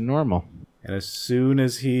return to normal. And as soon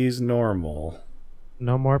as he's normal...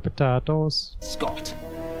 No more potatoes. Scott.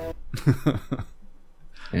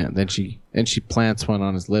 Yeah, then she plants one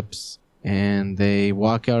on his lips. And they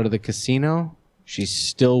walk out of the casino. She's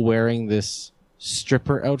still wearing this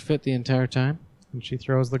stripper outfit the entire time. And she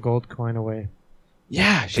throws the gold coin away.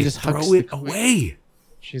 Yeah, she just hugs throw it away.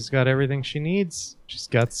 She's got everything she needs. She's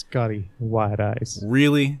got Scotty Wide Eyes.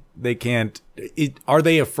 Really? They can't... Are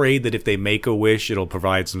they afraid that if they make a wish, it'll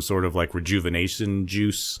provide some sort of rejuvenation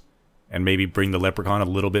juice and maybe bring the leprechaun a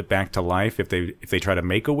little bit back to life if they try to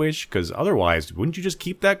make a wish? Because otherwise, wouldn't you just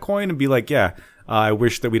keep that coin and be like, yeah, I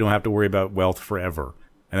wish that we don't have to worry about wealth forever.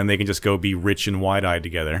 And then they can just go be rich and wide-eyed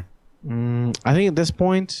together. I think at this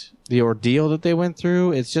point, the ordeal that they went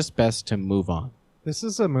through, it's just best to move on. This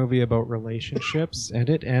is a movie about relationships, and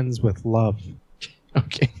it ends with love.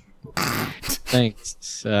 Okay.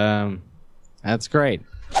 Thanks. That's great.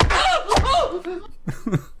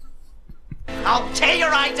 I'll tear your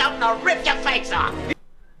eyes out and I'll rip your face off.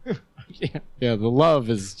 Yeah, the love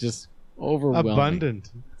is just overwhelming.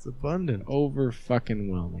 Abundant. It's abundant.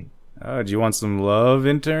 Over-fucking-whelming. Do you want some love,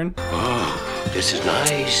 intern? Oh, this is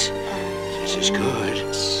nice. This is good.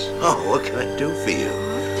 Oh, what can I do for you?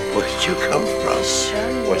 Where did you come from?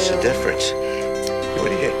 What's the difference? What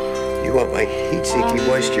do you want my heat-seeking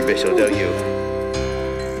moisture missile, don't you?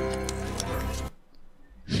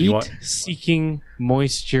 Heat-seeking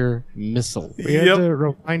moisture missile. We had to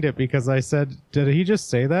rewind it because I said, did he just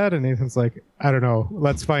say that? And Nathan's like, I don't know.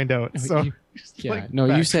 Let's find out. So,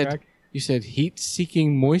 you said You said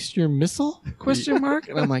heat-seeking moisture missile? Question mark?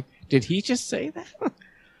 And I'm like, did he just say that?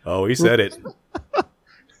 Oh, he said it.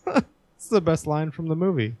 It's the best line from the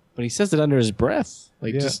movie. But he says it under his breath.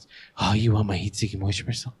 Like, Yeah. just, oh, you want my heat-seeking moisture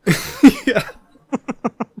missile?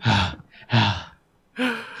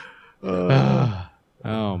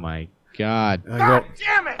 Oh, my God. God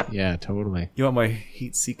damn it! Yeah, totally. You want my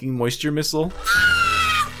heat-seeking moisture missile?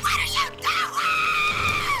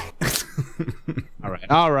 All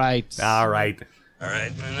right. All right. All right,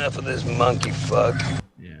 enough of this monkey fuck.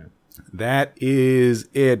 Yeah. That is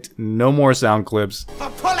it. No more sound clips. For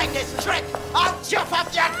pulling this trick, I'll jump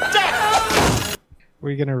off your deck!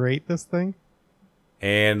 Were you gonna rate this thing?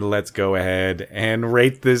 And let's go ahead and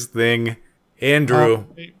rate this thing. Andrew,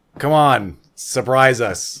 come on. Surprise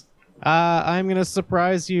us. I'm gonna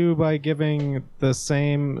surprise you by giving the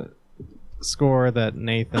same score that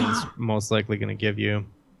Nathan's most likely gonna give you,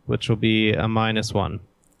 which will be a -1.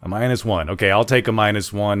 A -1. Okay, I'll take a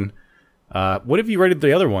 -1. What have you rated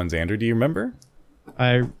the other ones, Andrew? Do you remember?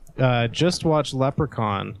 I just watched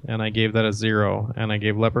Leprechaun, and I gave that a 0, and I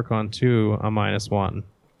gave Leprechaun 2 a -1.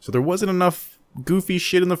 So there wasn't enough goofy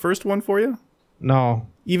shit in the first one for you? No.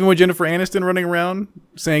 Even with Jennifer Aniston running around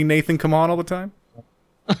saying Nathan, come on all the time?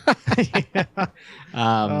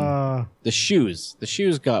 The shoes. The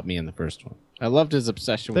shoes got me in the first one. I loved his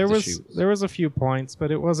obsession with the shoes. There was a few points,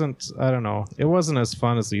 but it wasn't, I don't know, it wasn't as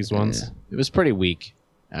fun as these ones. Yeah. It was pretty weak,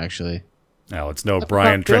 actually. No, it's no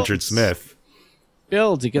Brian Trenchard Smith.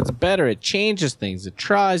 Builds, it gets better, it changes things, it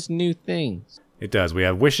tries new things. It does. We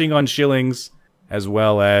have wishing on shillings, as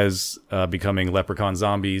well as becoming leprechaun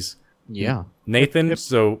zombies. Yeah. Nathan,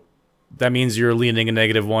 so that means you're leaning a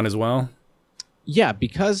 -1 as well? Yeah,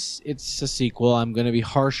 because it's a sequel, I'm going to be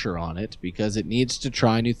harsher on it, because it needs to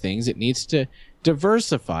try new things, it needs to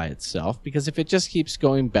diversify itself, because if it just keeps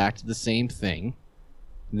going back to the same thing,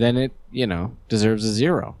 then it, deserves a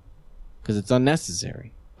 0, because it's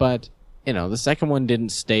unnecessary. But, the second one didn't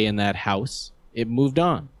stay in that house, it moved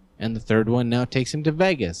on. And the third one now takes him to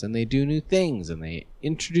Vegas, and they do new things, and they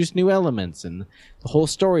introduce new elements, and the whole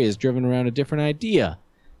story is driven around a different idea.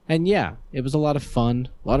 And yeah, it was a lot of fun,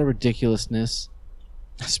 a lot of ridiculousness,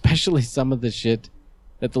 especially some of the shit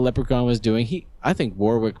that the Leprechaun was doing. I think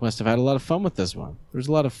Warwick must have had a lot of fun with this one. There was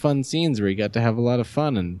a lot of fun scenes where he got to have a lot of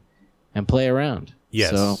fun and play around.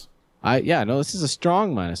 Yes. So, this is a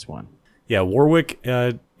strong -1. Yeah, Warwick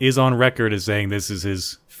is on record as saying this is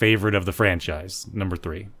his favorite of the franchise, number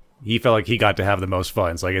 3. He felt like he got to have the most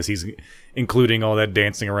fun, so I guess he's including all that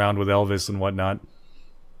dancing around with Elvis and whatnot.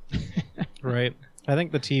 Right. I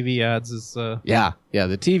think the TV ads is... Yeah,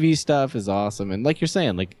 the TV stuff is awesome. And like you're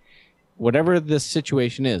saying, like, whatever the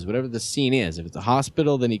situation is, whatever the scene is, if it's a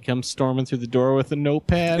hospital, then he comes storming through the door with a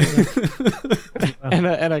notepad and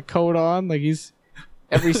a coat on. Like,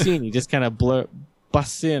 every scene, he just kind of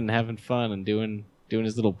busts in, having fun and doing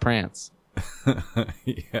his little prance.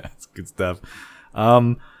 Yeah, it's good stuff.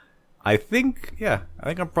 I think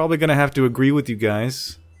I'm probably gonna have to agree with you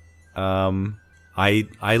guys. I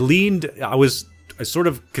sort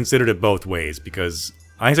of considered it both ways because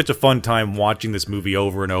I had such a fun time watching this movie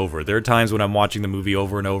over and over. There are times when I'm watching the movie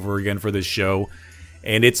over and over again for this show,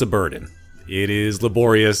 and it's a burden. It is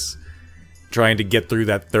laborious trying to get through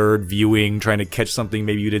that third viewing, trying to catch something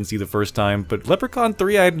maybe you didn't see the first time. But Leprechaun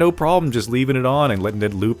 3, I had no problem just leaving it on and letting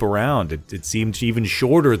it loop around. It seemed even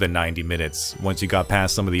shorter than 90 minutes once you got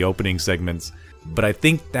past some of the opening segments. But I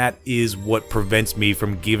think that is what prevents me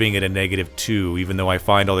from giving it a -2, even though I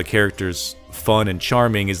find all the characters fun and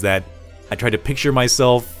charming, is that I try to picture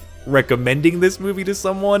myself recommending this movie to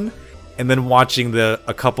someone and then watching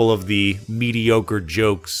a couple of the mediocre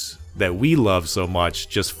jokes that we love so much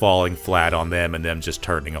just falling flat on them and them just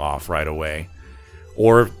turning off right away.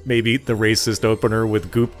 Or maybe the racist opener with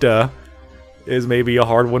Gupta is maybe a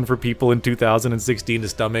hard one for people in 2016 to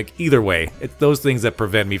stomach. Either way, it's those things that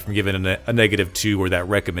prevent me from giving a -2 or that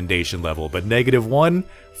recommendation level. But -1,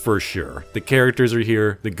 for sure. The characters are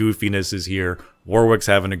here, the goofiness is here, Warwick's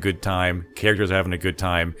having a good time, characters are having a good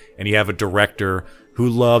time, and you have a director who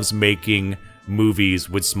loves making movies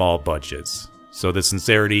with small budgets. So the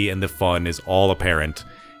sincerity and the fun is all apparent.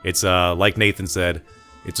 It's, like Nathan said,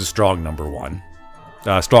 it's a strong -1.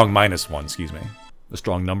 Strong -1, excuse me. A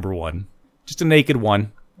strong number 1. Just a naked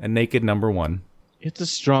 1. A naked number 1. It's a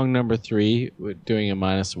strong number 3 with doing a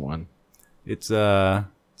 -1. It's a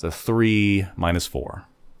 3 -4.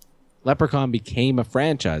 Leprechaun became a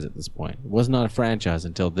franchise at this point. It was not a franchise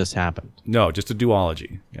until this happened. No, just a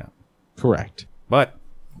duology. Yeah. Correct. But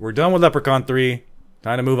we're done with Leprechaun 3.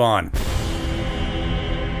 Time to move on.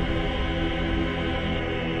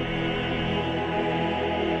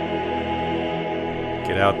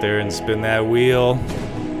 Get out there and spin that wheel.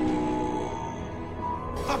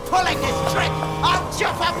 For pulling this trick, I'll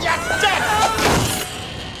chop up your dick!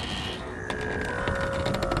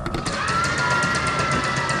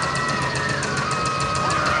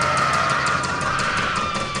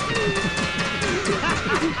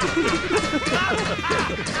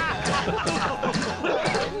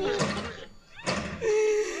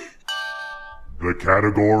 The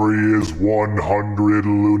category is 100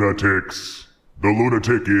 lunatics. The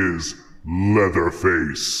lunatic is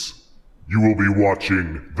Leatherface. You will be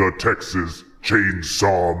watching the Texas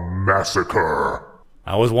Chainsaw Massacre.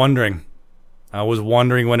 I was wondering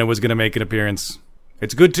when it was going to make an appearance.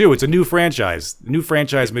 It's good too. It's a new franchise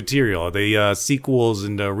material. The sequels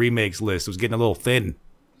and remakes list was getting a little thin.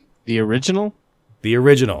 The original? The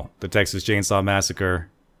original, the Texas Chainsaw Massacre.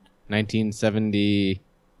 1970...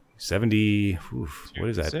 what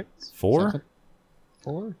is that? 4?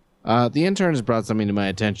 4? The intern has brought something to my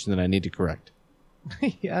attention that I need to correct.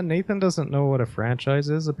 Yeah, Nathan doesn't know what a franchise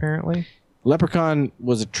is, apparently. Leprechaun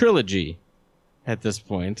was a trilogy at this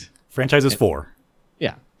point. Franchise is 4.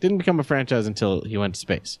 Yeah, didn't become a franchise until he went to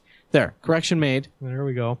space. There, correction made. There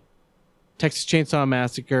we go. Texas Chainsaw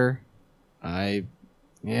Massacre.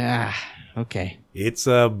 Yeah, okay. It's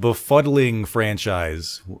a befuddling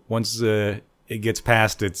franchise. Once it gets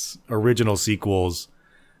past its original sequels,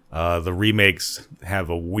 the remakes have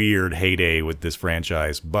a weird heyday with this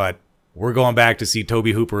franchise. But we're going back to see Tobe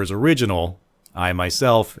Hooper's original. I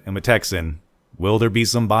myself am a Texan. Will there be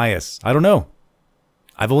some bias? I don't know.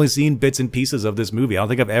 I've only seen bits and pieces of this movie. I don't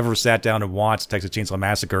think I've ever sat down and watched Texas Chainsaw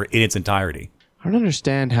Massacre in its entirety. I don't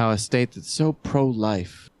understand how a state that's so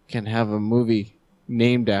pro-life can have a movie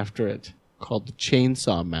named after it called the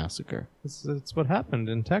Chainsaw Massacre. It's what happened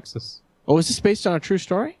in Texas. Oh, is this based on a true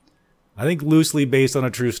story? I think loosely based on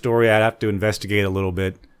a true story. I'd have to investigate a little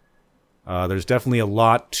bit. There's definitely a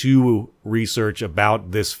lot to research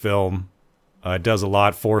about this film. It does a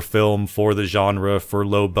lot for film, for the genre, for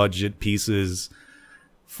low-budget pieces,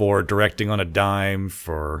 for directing on a dime,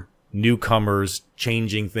 for newcomers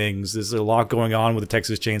changing things. There's a lot going on with the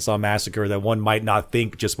Texas Chainsaw Massacre that one might not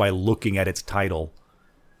think just by looking at its title.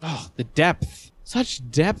 Oh, the depth. Such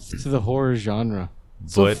depth to the horror genre.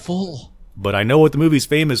 So full. But I know what the movie's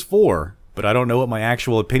famous for, but I don't know what my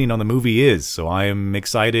actual opinion on the movie is, so I am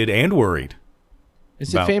excited and worried.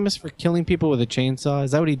 Is it famous for killing people with a chainsaw?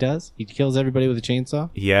 Is that what he does? He kills everybody with a chainsaw?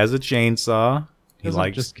 He has a chainsaw. He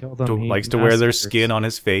likes to wear their skin on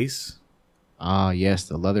his face. Ah, yes,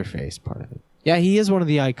 the Leatherface part of it. Yeah, he is one of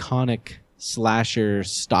the iconic slasher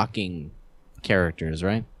stalking characters,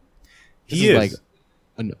 right? He is like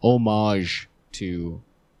an homage to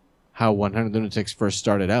how 100 Lunatics first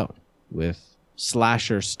started out with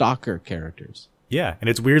slasher stalker characters. Yeah, and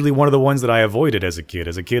it's weirdly one of the ones that I avoided as a kid.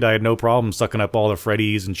 As a kid, I had no problem sucking up all the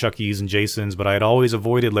Freddys and Chuckies and Jasons, but I had always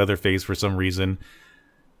avoided Leatherface for some reason,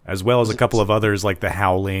 as well as a couple of others like The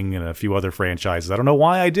Howling and a few other franchises. I don't know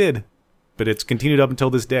why I did, but it's continued up until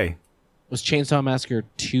this day. Was Chainsaw Massacre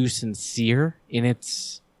too sincere in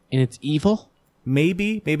its evil?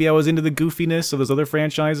 Maybe I was into the goofiness of those other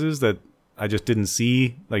franchises that I just didn't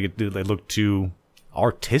see. Like it looked too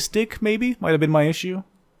artistic. Maybe might have been my issue.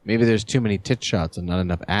 Maybe there's too many tit shots and not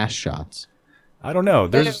enough ass shots. I don't know.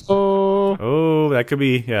 There's that could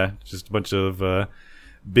be just a bunch of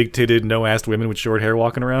big-titted, no-assed women with short hair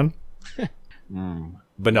walking around.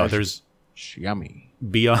 But no, there's yummy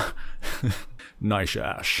beyond nice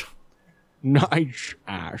ash. Nice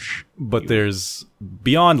ash. But there's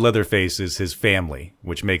beyond Leatherface is his family,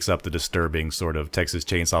 which makes up the disturbing sort of Texas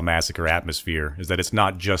Chainsaw Massacre atmosphere. Is that it's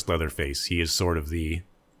not just Leatherface. He is sort of the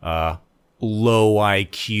low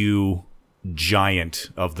IQ giant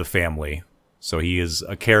of the family. So he is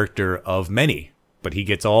a character of many, but he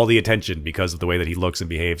gets all the attention because of the way that he looks and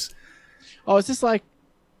behaves. Oh, is this like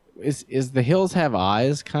is The Hills Have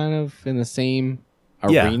Eyes kind of in the same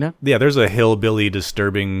arena? Yeah, there's a hillbilly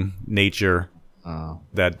disturbing nature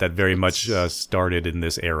that very much started in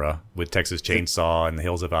this era with Texas Chainsaw and The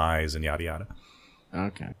Hills Have Eyes and yada yada.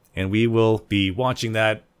 Okay. And we will be watching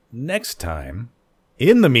that next time.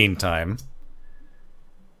 In the meantime,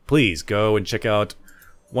 please go and check out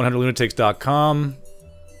 100lunatics.com.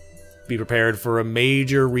 Be prepared for a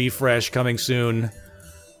major refresh coming soon.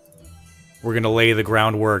 We're going to lay the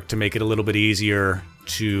groundwork to make it a little bit easier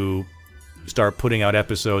to start putting out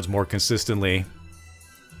episodes more consistently.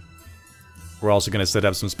 We're also going to set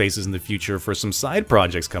up some spaces in the future for some side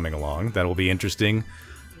projects coming along. That will be interesting.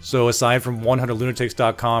 So aside from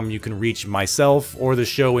 100lunatics.com, you can reach myself or the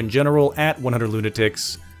show in general at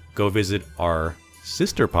 100lunatics. Go visit our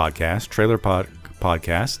sister podcast, Trailer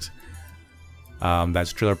Podcast.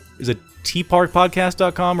 That's trailer. Is it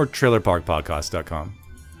tparkpodcast.com or trailerparkpodcast.com?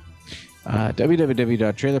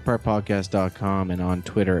 www.trailerparkpodcast.com and on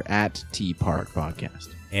Twitter at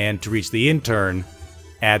tparkpodcast. And to reach the intern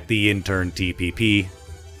at the intern TPP.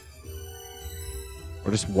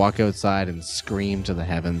 Or just walk outside and scream to the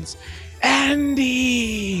heavens,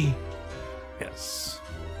 Andy! Yes.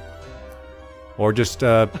 Or just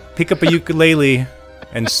pick up a ukulele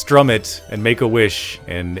and strum it and make a wish,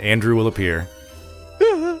 and Andrew will appear.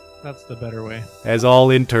 That's the better way. As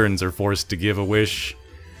all interns are forced to give a wish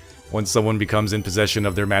once someone becomes in possession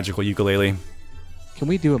of their magical ukulele. Can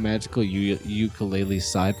we do a magical ukulele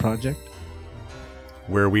side project?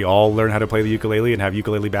 Where we all learn how to play the ukulele and have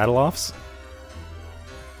ukulele battle-offs?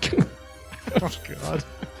 Oh, God.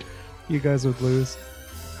 You guys would lose.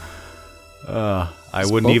 I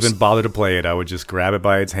wouldn't even bother to play it. I would just grab it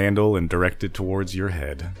by its handle and direct it towards your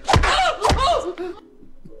head.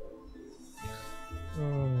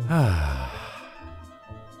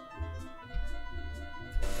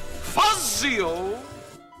 Fuzzio!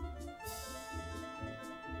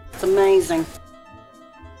 It's amazing.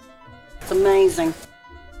 It's amazing.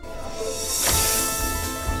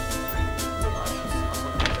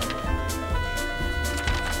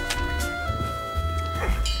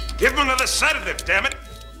 Give him another sedative, damn it!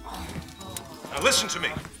 Now listen to me.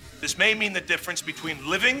 This may mean the difference between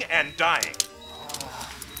living and dying.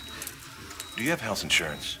 Do you have health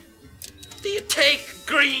insurance? Do you take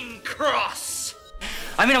Green Cross?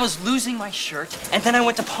 I mean, I was losing my shirt, and then I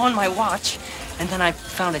went to pawn my watch, and then I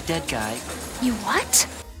found a dead guy. You what?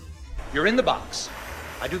 You're in the box.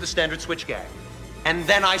 I do the standard switch gag. And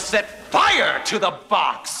then I set fire to the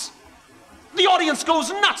box! The audience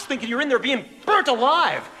goes nuts thinking you're in there being burnt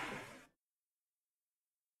alive.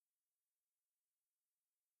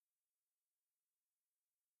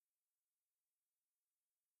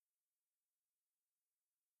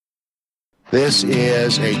 This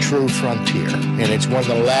is a true frontier, and it's one of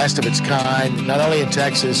the last of its kind, not only in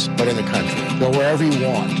Texas, but in the country. Go wherever you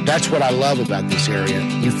want. That's what I love about this area.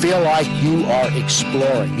 You feel like you are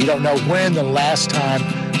exploring. You don't know when the last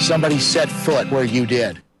time somebody set foot where you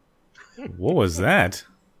did. What was that?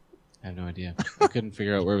 I have no idea. I couldn't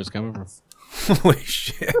figure out where it was coming from. Holy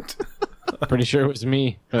shit. Pretty sure it was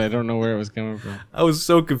me, but I don't know where it was coming from. I was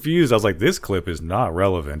so confused. I was like, this clip is not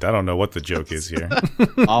relevant. I don't know what the joke is here.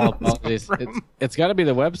 All apologies. It's got to be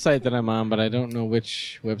the website that I'm on, but I don't know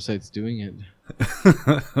which website's doing it.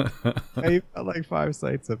 You've got like 5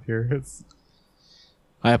 sites up here.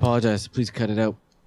 I apologize. Please cut it out.